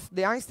limit of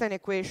the Einstein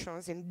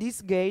equations in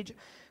this gauge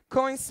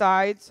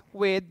coincides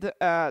with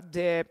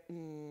the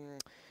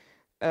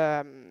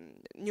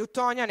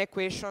Newtonian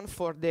equation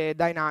for the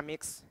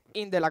dynamics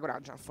in the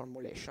Lagrangian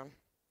formulation.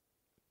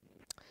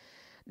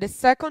 The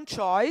second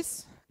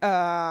choice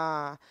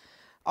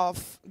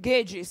of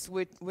gauges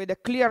with a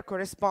clear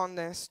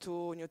correspondence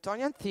to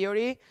Newtonian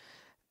theory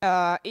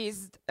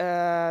is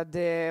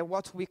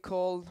what we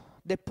call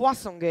the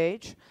Poisson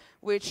gauge,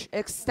 which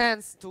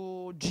extends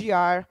to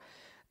GR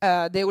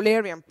the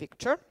Eulerian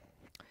picture.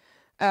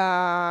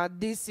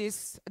 This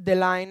is the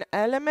line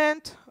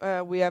element.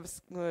 We have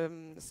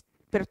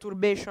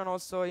perturbation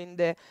also in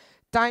the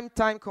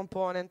time-time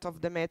component of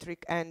the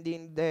metric and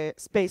in the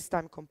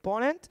space-time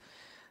component.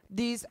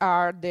 These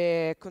are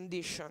the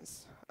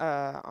conditions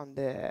on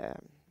the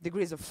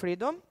degrees of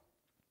freedom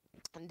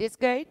on this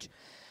gauge.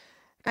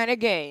 And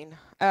again,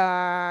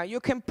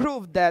 you can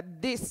prove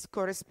that this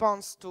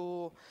corresponds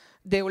to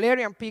the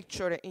Eulerian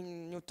picture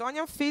in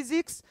Newtonian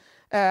physics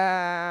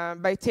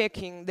by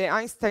taking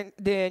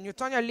the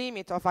Newtonian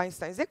limit of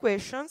Einstein's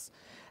equations,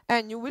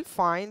 and you will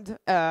find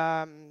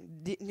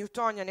the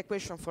Newtonian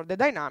equation for the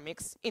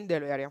dynamics in the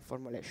Eulerian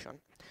formulation.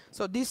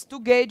 So these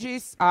two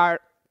gauges are,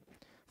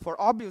 for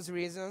obvious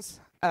reasons,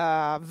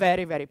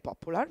 very, very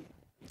popular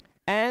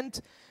and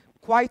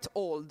quite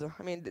old.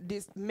 I mean,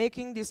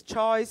 making this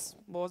choice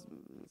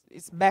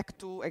is back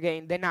to,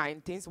 again, the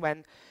 90s,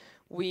 when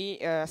we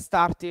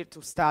started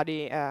to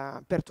study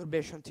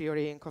perturbation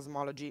theory in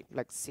cosmology,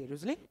 like,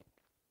 seriously.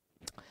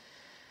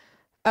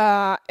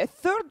 A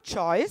third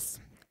choice,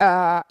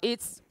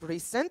 it's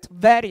recent,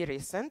 very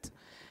recent,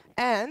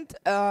 and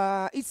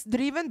it's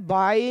driven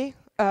by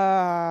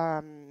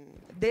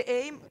the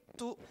aim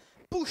to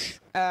push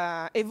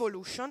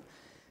evolution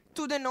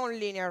to the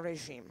nonlinear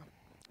regime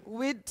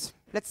with,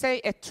 let's say,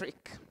 a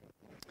trick.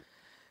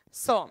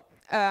 So,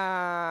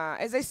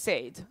 as I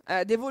said,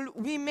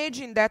 we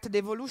imagine that the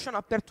evolution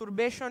of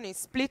perturbation is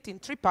split in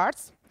three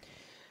parts.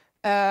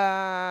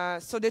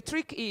 So the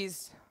trick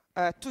is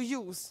to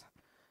use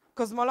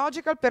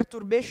cosmological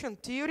perturbation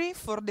theory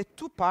for the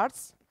two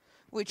parts,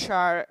 which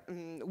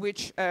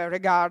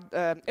regard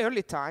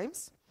early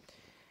times,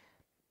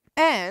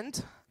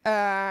 and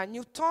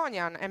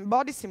Newtonian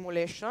and-body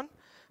simulation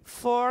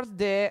for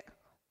the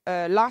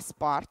last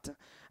part,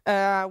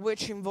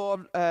 which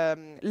involve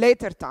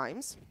later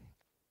times.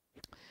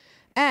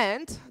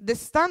 And the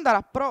standard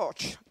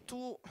approach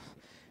to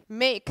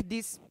make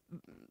this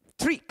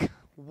trick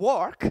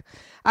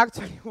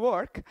actually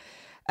work,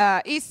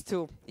 is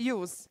to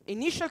use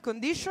initial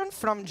condition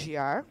from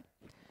GR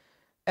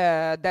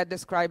that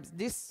describes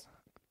this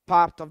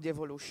part of the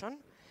evolution,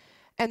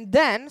 and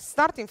then,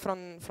 starting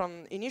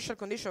from initial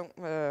condition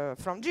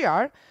from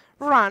GR,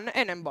 run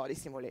an embodied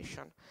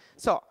simulation.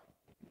 So,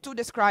 to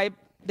describe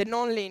the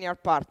nonlinear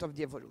part of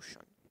the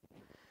evolution.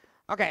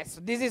 Okay, so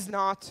this is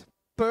not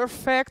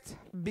perfect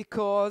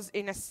because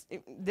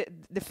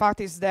the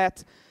fact is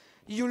that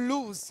you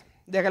lose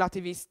the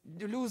relativist,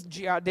 you lose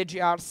the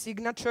GR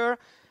signature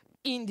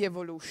in the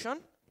evolution.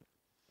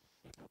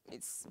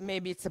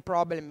 Maybe it's a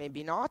problem,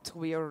 maybe not.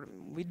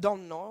 We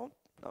don't know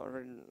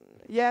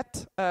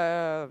yet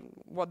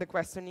what the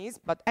question is,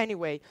 but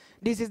anyway,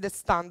 this is the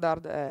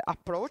standard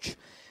approach.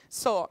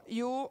 So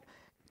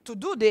to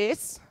do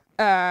this,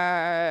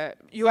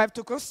 you have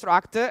to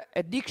construct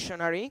a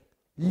dictionary,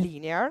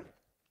 linear,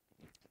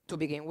 to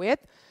begin with,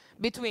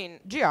 between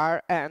GR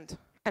and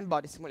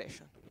embodied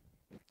simulation.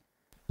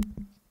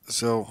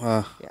 So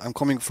I'm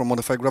coming from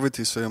modified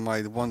gravity, so you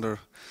might wonder,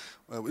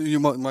 you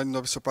might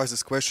not be surprised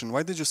this question.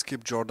 Why did you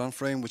skip Jordan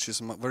frame, which is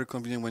very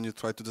convenient when you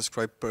try to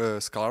describe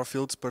scalar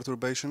fields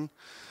perturbation?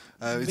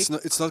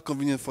 It's not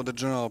convenient for the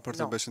general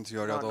perturbation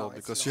theory at all,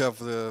 because you have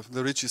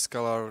the Ricci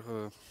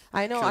scalar.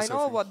 I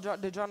know what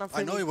the Jordan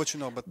frame I know is, what you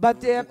know,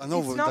 but I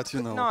know it's not, that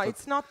you know. No,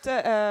 it's not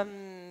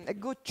a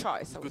good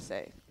choice, I would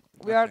say.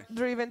 We are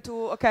driven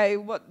to,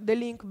 what the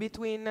link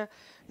between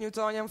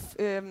Newtonian,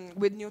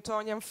 with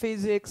Newtonian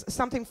physics,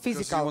 something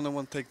physical. You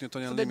want to take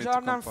Newtonian so limit the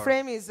Jordan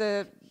frame is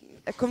a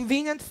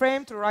convenient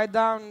frame to write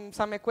down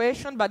some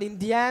equation, but in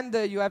the end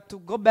you have to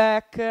go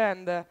back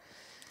and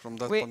from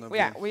that point of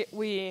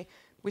view.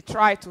 We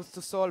try to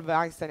solve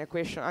Einstein's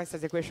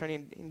equation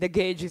in the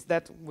gauges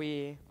that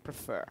we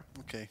prefer.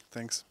 Okay,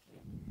 thanks.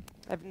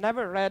 I've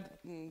never read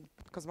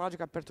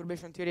cosmological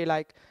perturbation theory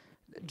like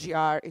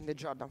GR in the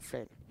Jordan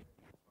frame.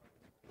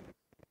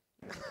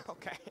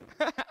 Okay.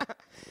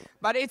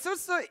 But it's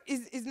also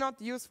is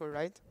not useful,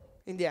 right?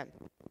 In the end.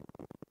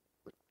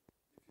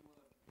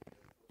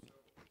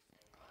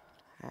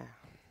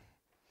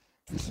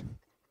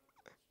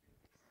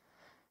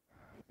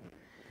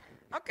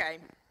 Okay.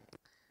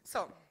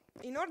 So,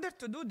 in order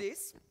to do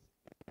this,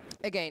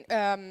 again,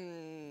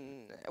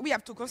 we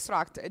have to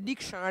construct a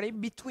dictionary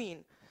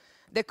between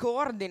the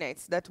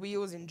coordinates that we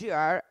use in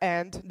GR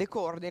and the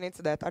coordinates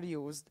that are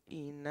used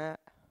in the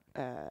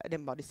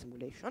embodied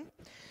simulation.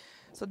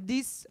 So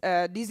this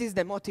is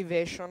the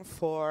motivation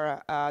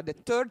for the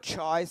third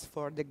choice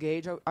for the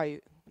gauge I'm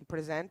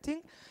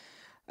presenting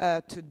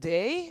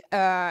today.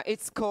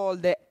 It's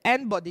called the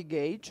n-body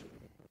gauge.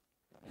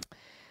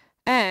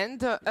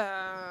 And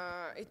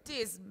it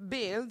is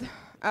built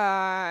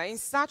in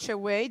such a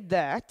way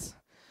that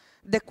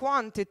the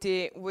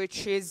quantity,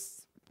 which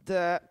is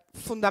the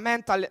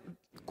fundamental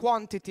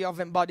quantity of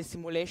embodied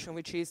simulation,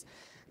 which is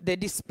the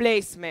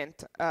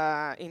displacement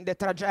in the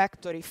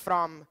trajectory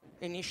from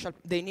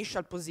the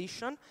initial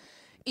position,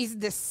 is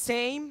the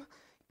same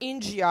in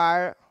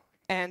GR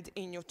and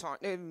in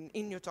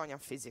Newtonian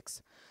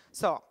physics.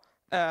 So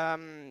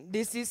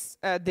this is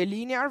the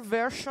linear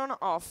version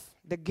of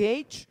the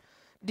gauge.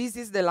 This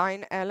is the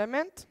line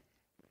element.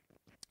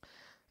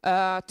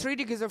 3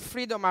 degrees of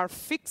freedom are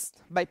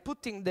fixed by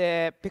putting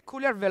the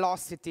peculiar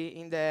velocity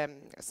in the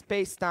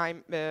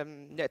space-time,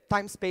 the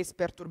time-space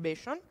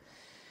perturbation.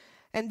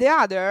 And the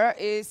other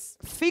is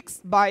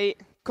fixed by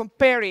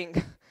comparing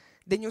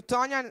the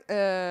Newtonian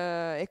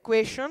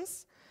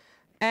equations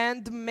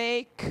and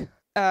make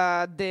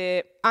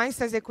the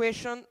Einstein's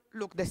equation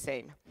look the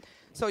same.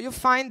 So you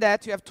find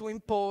that you have to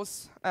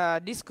impose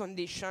this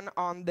condition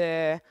on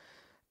the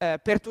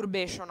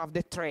perturbation of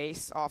the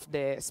trace of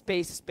the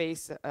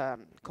space-space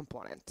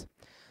component.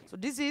 So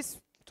this is,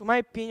 to my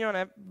opinion,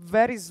 a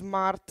very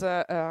smart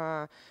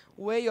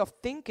way of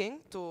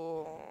thinking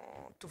to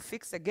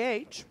fix a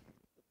gauge,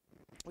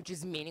 which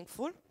is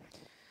meaningful.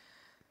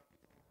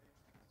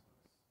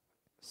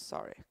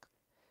 Sorry.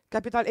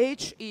 Capital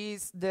H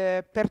is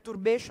the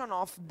perturbation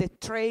of the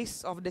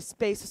trace of the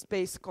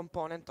space-space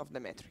component of the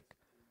metric.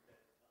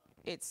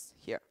 It's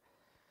here.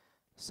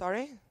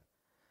 Sorry?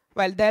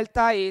 Well,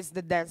 delta is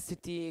the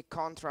density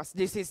contrast.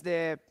 This is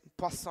the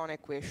Poisson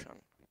equation.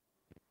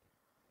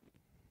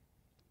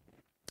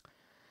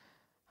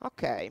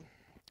 Okay.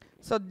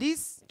 So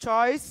this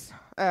choice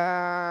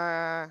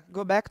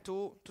go back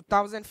to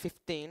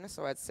 2015,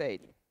 so I'd say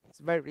it's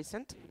very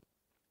recent.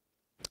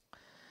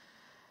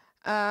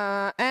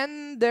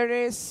 And there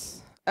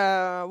is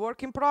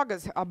work in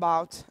progress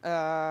about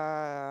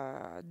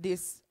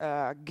this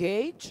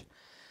gauge.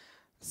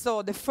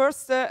 So the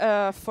first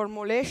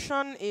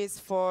formulation is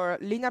for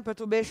linear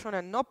perturbation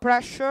and no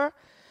pressure,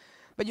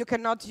 but you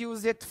cannot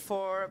use it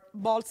for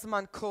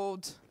Boltzmann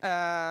code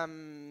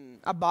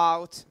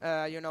about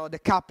the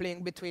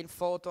coupling between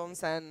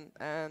photons and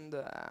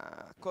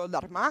cold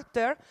dark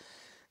matter.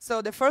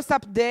 So the first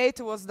update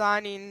was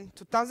done in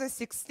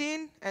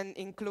 2016 and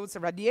includes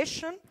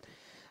radiation.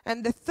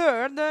 And the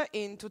third,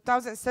 in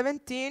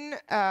 2017,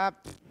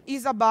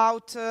 is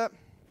about,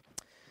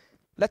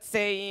 let's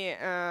say,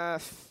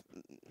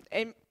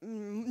 a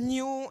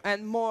new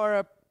and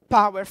more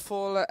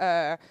powerful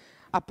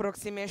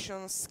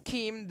approximation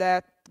scheme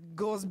that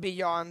goes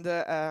beyond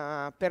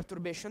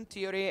perturbation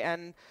theory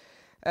and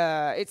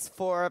It's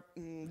for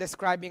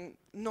describing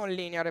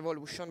nonlinear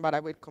evolution, but I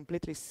will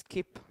completely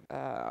skip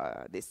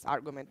this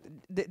argument.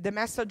 The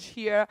message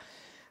here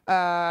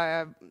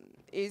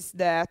is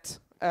that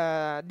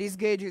this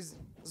gauge is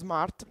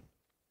smart,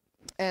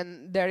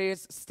 and there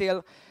is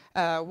still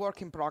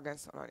work in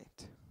progress on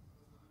it.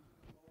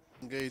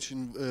 Gauge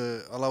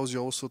allows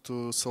you also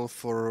to solve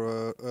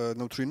for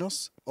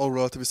neutrinos, all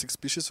relativistic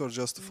species, or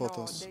just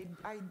photons?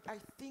 No, I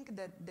think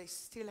that they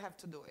still have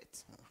to do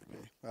it.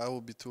 Okay. I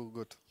will be too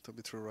good to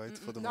be true, right?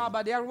 For the No, moment.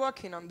 but they are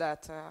working on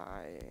that.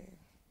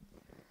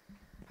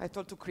 I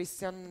talked to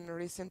Christian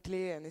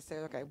recently, and he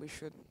said, okay, we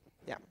should,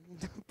 yeah,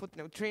 put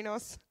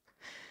neutrinos.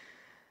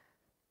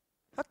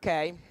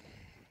 Okay.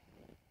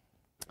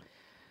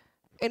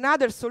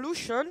 Another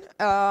solution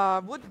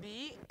would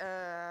be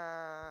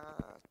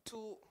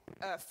to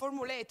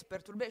formulate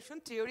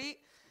perturbation theory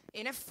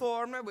in a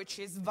form which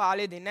is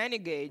valid in any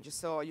gauge.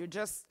 So you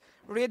just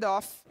read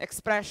off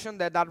expressions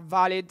that are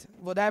valid,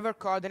 whatever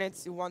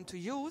coordinates you want to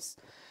use.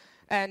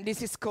 And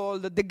this is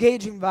called the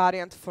gauge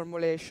invariant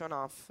formulation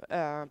of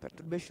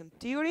perturbation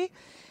theory.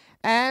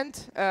 And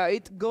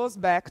it goes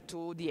back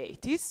to the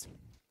 80s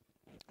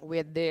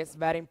with this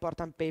very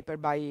important paper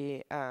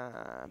by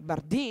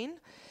Bardeen.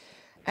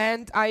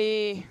 And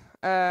I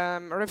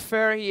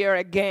refer here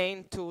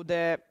again to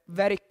the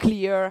very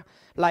clear,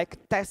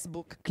 like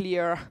textbook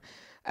clear,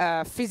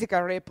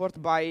 physical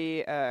report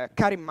by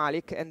Karim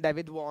Malik and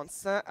David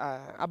Wants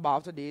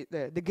about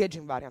the gauge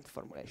invariant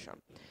formulation.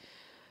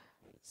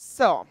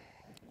 So,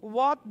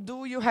 what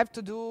do you have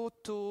to do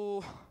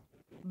to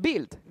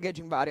build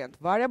gauge invariant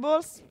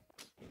variables?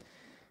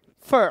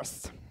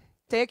 First,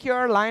 take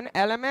your line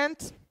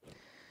element.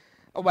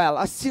 Well,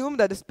 assume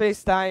that the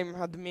space-time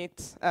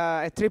admits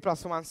a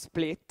 3+1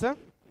 split,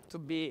 to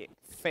be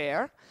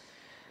fair.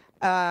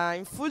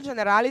 In full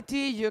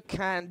generality, you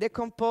can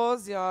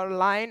decompose your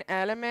line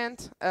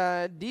element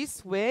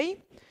this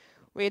way,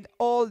 with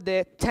all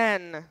the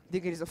 10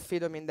 degrees of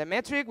freedom in the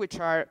metric, which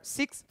are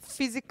 6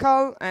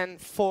 physical and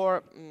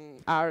 4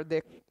 are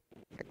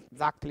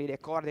exactly the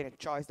coordinate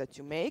choice that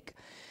you make,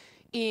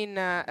 in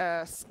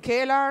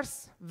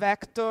scalars,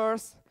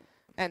 vectors,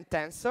 and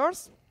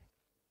tensors.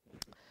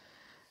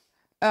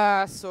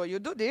 So you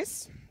do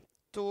this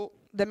to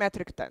the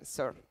metric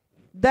tensor.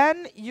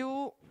 Then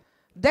you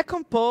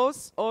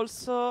decompose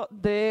also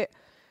the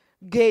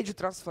gauge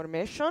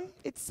transformation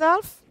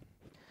itself,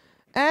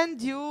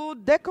 and you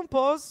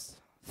decompose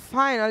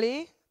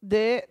finally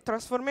the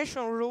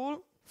transformation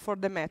rule for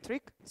the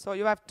metric. So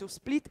you have to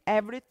split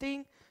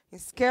everything in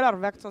scalar,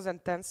 vectors,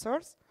 and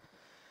tensors,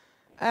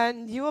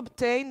 and you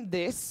obtain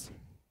this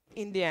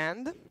in the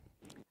end,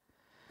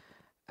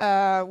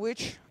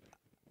 which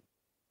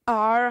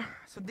are,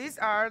 so these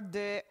are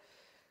the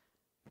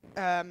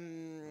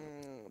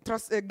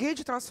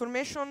gauge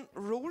transformation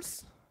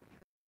rules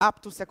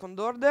up to second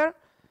order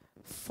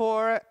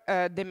for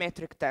the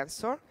metric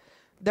tensor.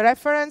 The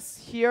reference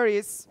here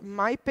is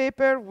my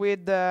paper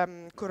with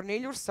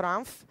Cornelius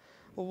Ramph,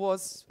 who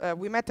was,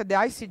 we met at the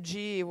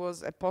ICG, he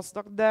was a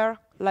postdoc there,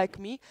 like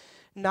me.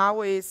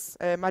 Now is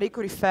Marie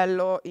Curie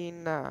Fellow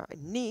in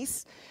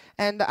Nice.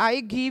 And I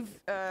give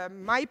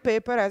my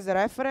paper as a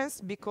reference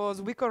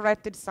because we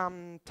corrected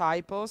some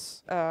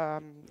typos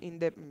in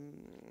the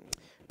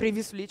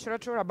previous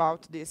literature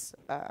about these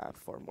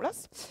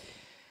formulas.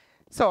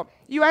 So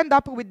you end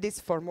up with these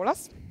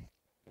formulas.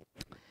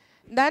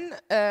 Then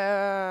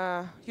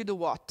you do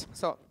what?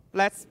 So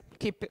let's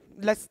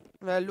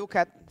look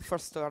at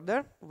first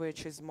order,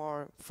 which is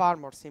far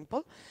more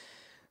simple.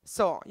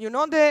 So you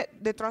know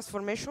the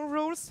transformation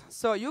rules,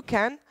 so you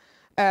can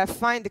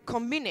find a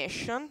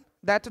combination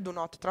that do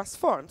not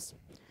transforms.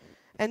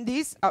 And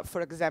these,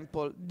 for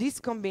example, this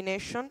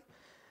combination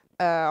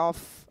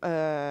of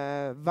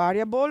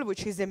variable,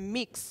 which is a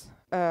mix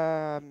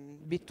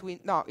between,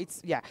 no,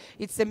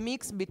 it's a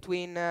mix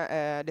between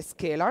the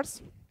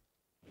scalars,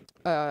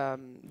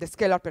 the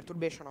scalar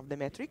perturbation of the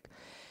metric.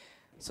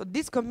 So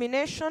this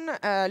combination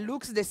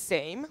looks the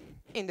same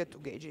in the two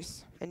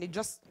gauges, and it's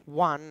just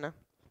one.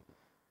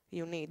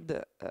 You need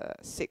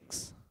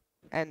 6,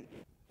 and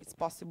it's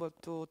possible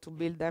to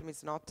build them.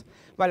 It's not,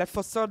 well, at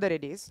first order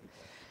it is.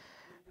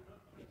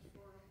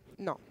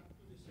 No.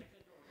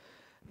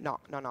 No.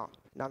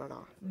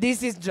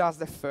 This is just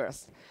the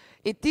first.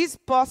 It is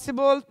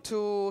possible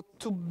to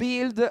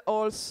build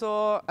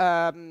also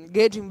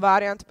gauge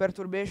invariant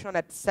perturbation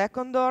at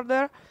second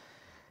order.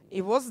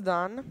 It was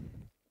done.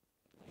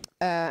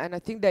 And I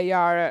think they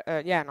are,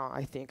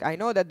 I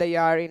know that they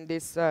are in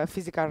this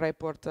physical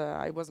report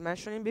I was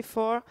mentioning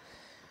before,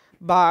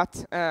 but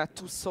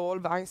to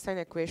solve Einstein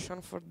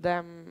equation for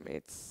them,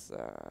 it's,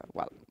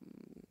 well,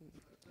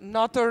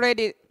 not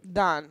already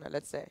done,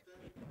 let's say.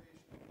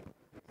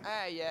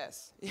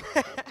 Yes.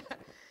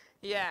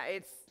 Yeah,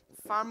 it's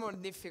far more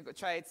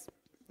difficult. It's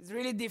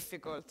really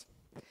difficult.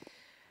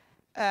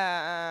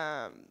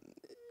 I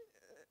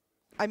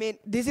mean,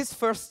 this is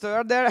first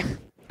order.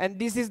 And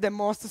this is the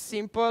most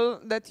simple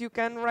that you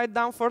can write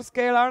down for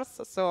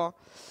scalars. So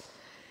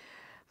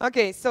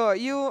Okay, so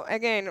you,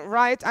 again,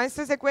 write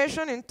Einstein's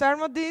equation. In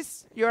terms of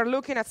this, you are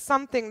looking at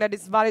something that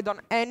is valid on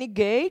any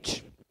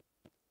gauge.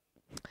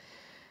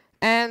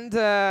 And,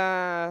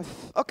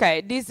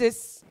 okay, this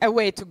is a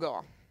way to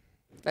go,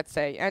 let's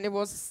say. And it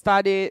was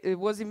studied, it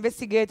was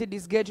investigated,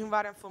 this gauge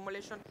invariant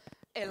formulation,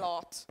 a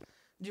lot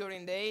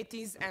during the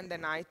 80s and the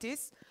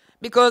 90s.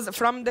 Because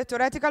from the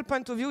theoretical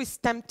point of view, it's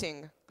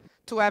tempting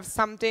to have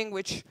something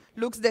which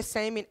looks the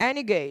same in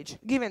any gauge,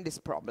 given this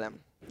problem.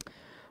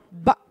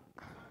 But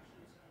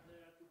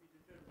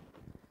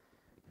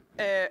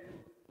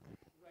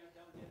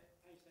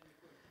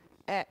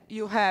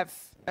you have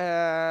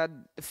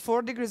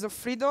 4 degrees of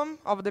freedom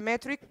of the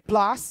metric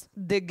plus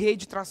the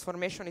gauge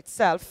transformation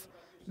itself,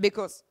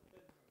 because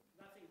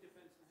Nothing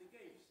depends on the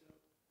gauge. So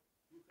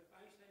you have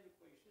Einstein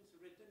equations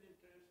written in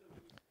terms of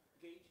these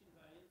gauge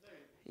invariant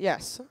variables.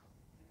 yes, And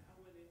how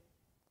many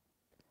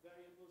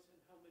variables and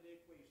how many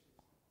equations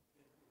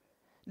do you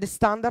have? the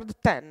standard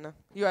 10.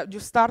 You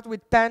start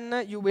with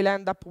 10, you will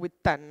end up with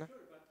 10. Sure,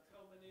 but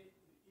how many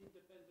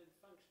independent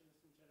functions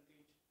which are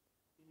gauge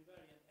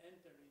invariant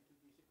enter into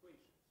these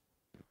equations?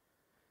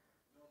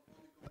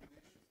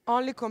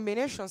 Only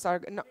combinations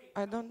are, no,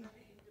 I don't know. How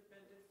many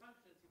independent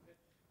functions you have?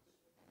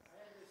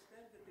 I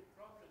understand that the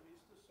problem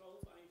is to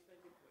solve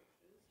Einstein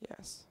equations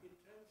Yes, in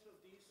terms of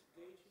these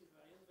gauge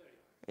invariant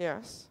variables.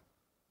 yes,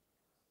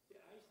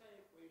 The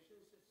Einstein equation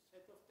is a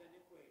set of 10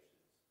 equations.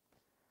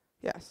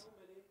 yes. How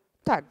many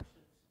 10. functions?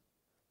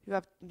 You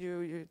have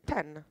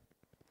 10.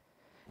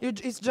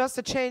 It's just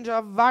a change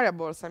of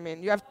variables. I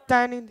mean, you have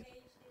 10 in.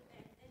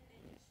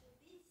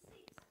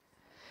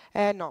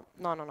 No.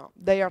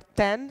 They are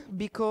 10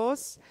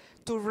 because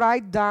to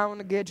write down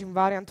gauge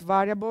invariant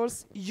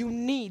variables, you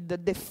need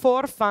the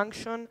 4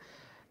 function,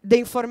 the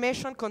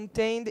information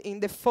contained in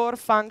the 4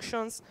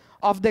 functions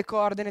of the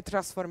coordinate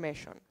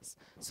transformations.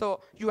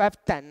 So you have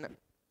 10.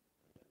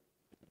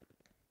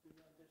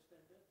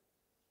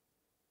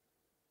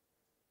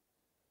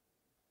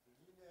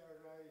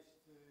 Linearized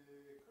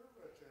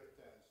curvature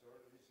tensor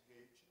is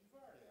gauge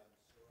invariant,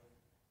 so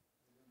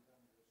I didn't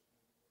understand.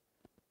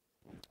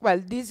 Well,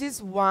 this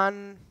is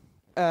one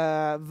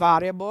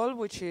variable,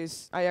 which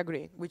is, I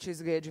agree, which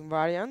is gauge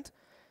invariant.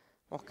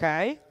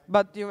 Okay,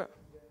 but you. The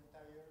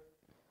entire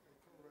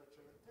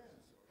curvature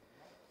tensor,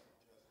 not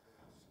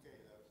just the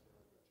scalar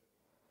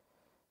curvature.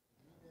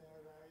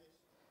 Linearized.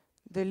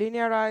 The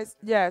linearized,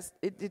 yes,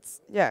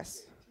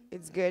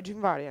 it's gauge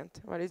invariant.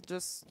 Well, it's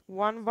just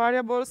one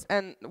variable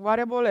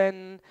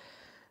and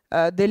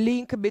the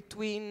link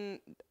between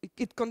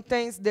it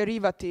contains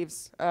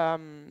derivatives.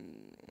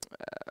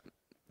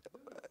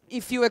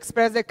 If you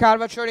express the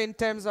curvature in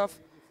terms of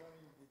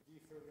Defining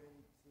the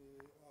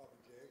different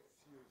objects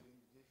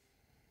using this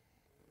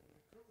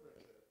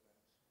curvature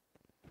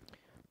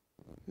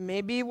tensor.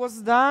 maybe it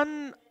was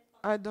done,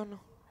 I don't know.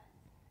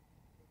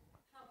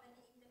 How many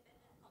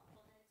independent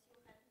components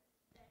you have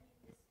then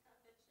in this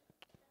curvature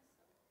tensor?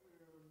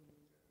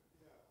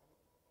 Yeah,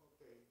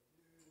 okay.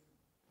 Because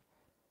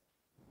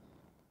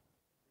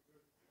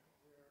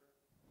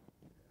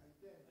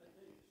they are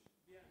identities.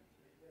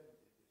 Identities,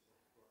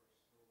 of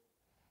course.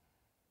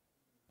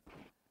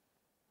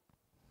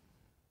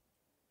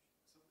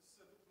 So this is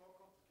a bit more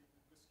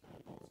complicated because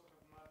you also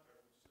have matter,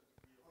 which is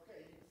a degree of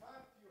Okay, in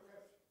fact, you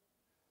have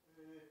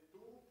 2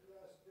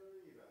 plus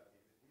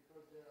derivative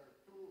because there are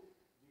 2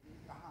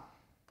 degrees.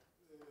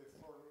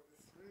 For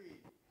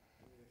free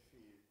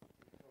field,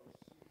 because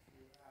if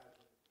you add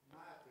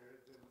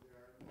matter, then there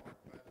are more.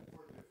 But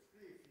for the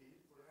free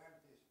field, for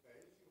empty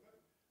space, you have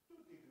 2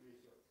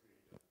 degrees of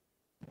freedom.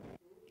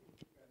 2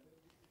 independent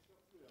degrees of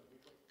freedom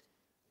because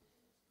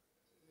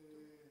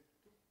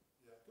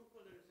Two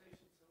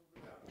polarizations over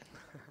yeah.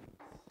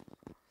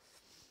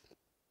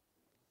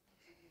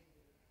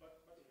 but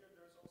here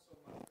there's also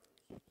matter,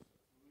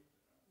 which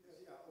is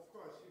fluid. Yeah, of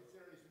course, if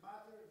there is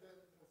matter, then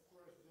of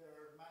course there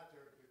are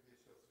matter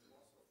degrees of freedom.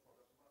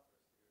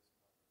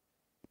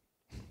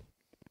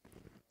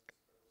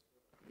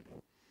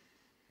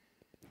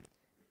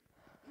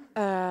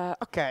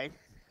 Okay.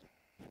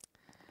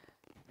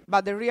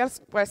 But the real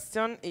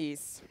question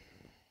is,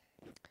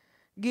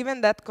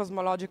 given that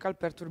cosmological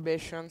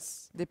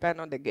perturbations depend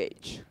on the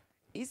gauge,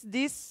 is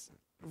this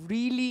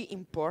really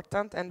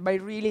important? And by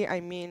really, I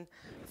mean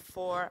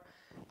for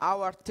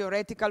our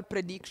theoretical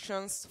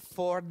predictions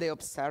for the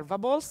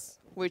observables,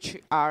 which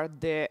are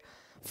the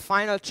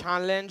final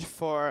challenge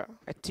for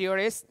a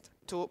theorist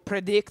to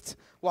predict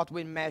what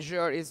we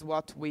measure is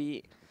what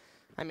we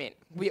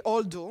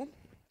all do.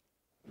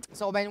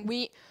 So when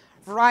we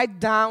write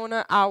down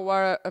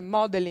our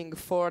modeling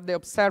for the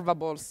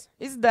observables,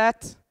 is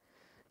that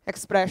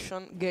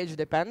expression gauge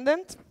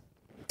dependent?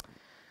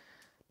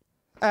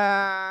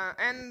 Well,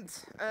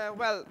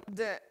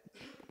 the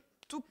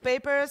 2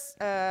 papers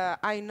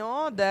I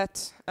know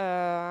that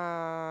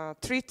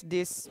treat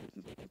this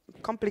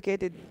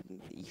complicated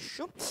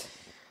issue.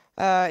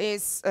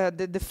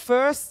 The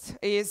first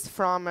is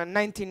from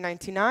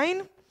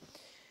 1999,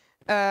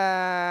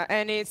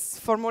 and it's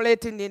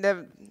formulated in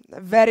a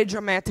very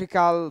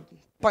geometrical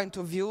point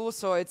of view,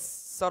 so it's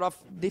sort of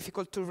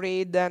difficult to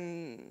read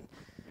and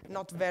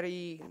not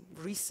very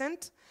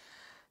recent.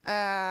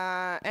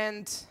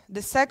 And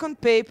the second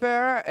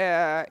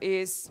paper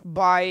is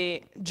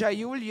by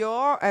Jayoul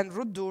Liu and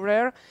Ruth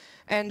Durer,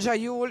 and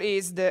Jayoul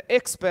is the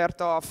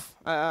expert of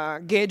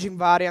gauge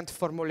invariant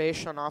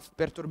formulation of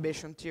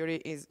perturbation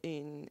theory is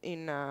in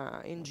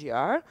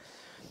GR.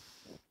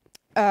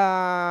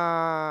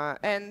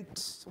 And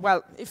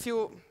well,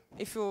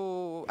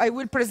 I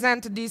will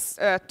present this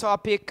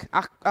topic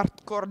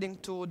according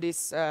to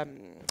this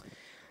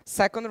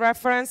second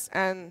reference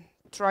and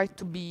try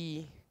to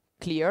be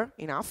clear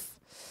enough.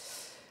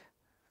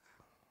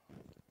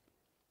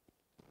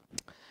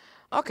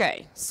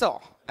 Okay,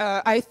 so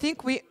I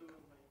think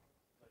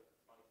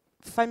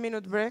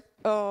 5-minute break.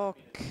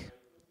 Okay,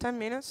 10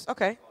 minutes.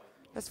 Okay,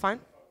 that's fine.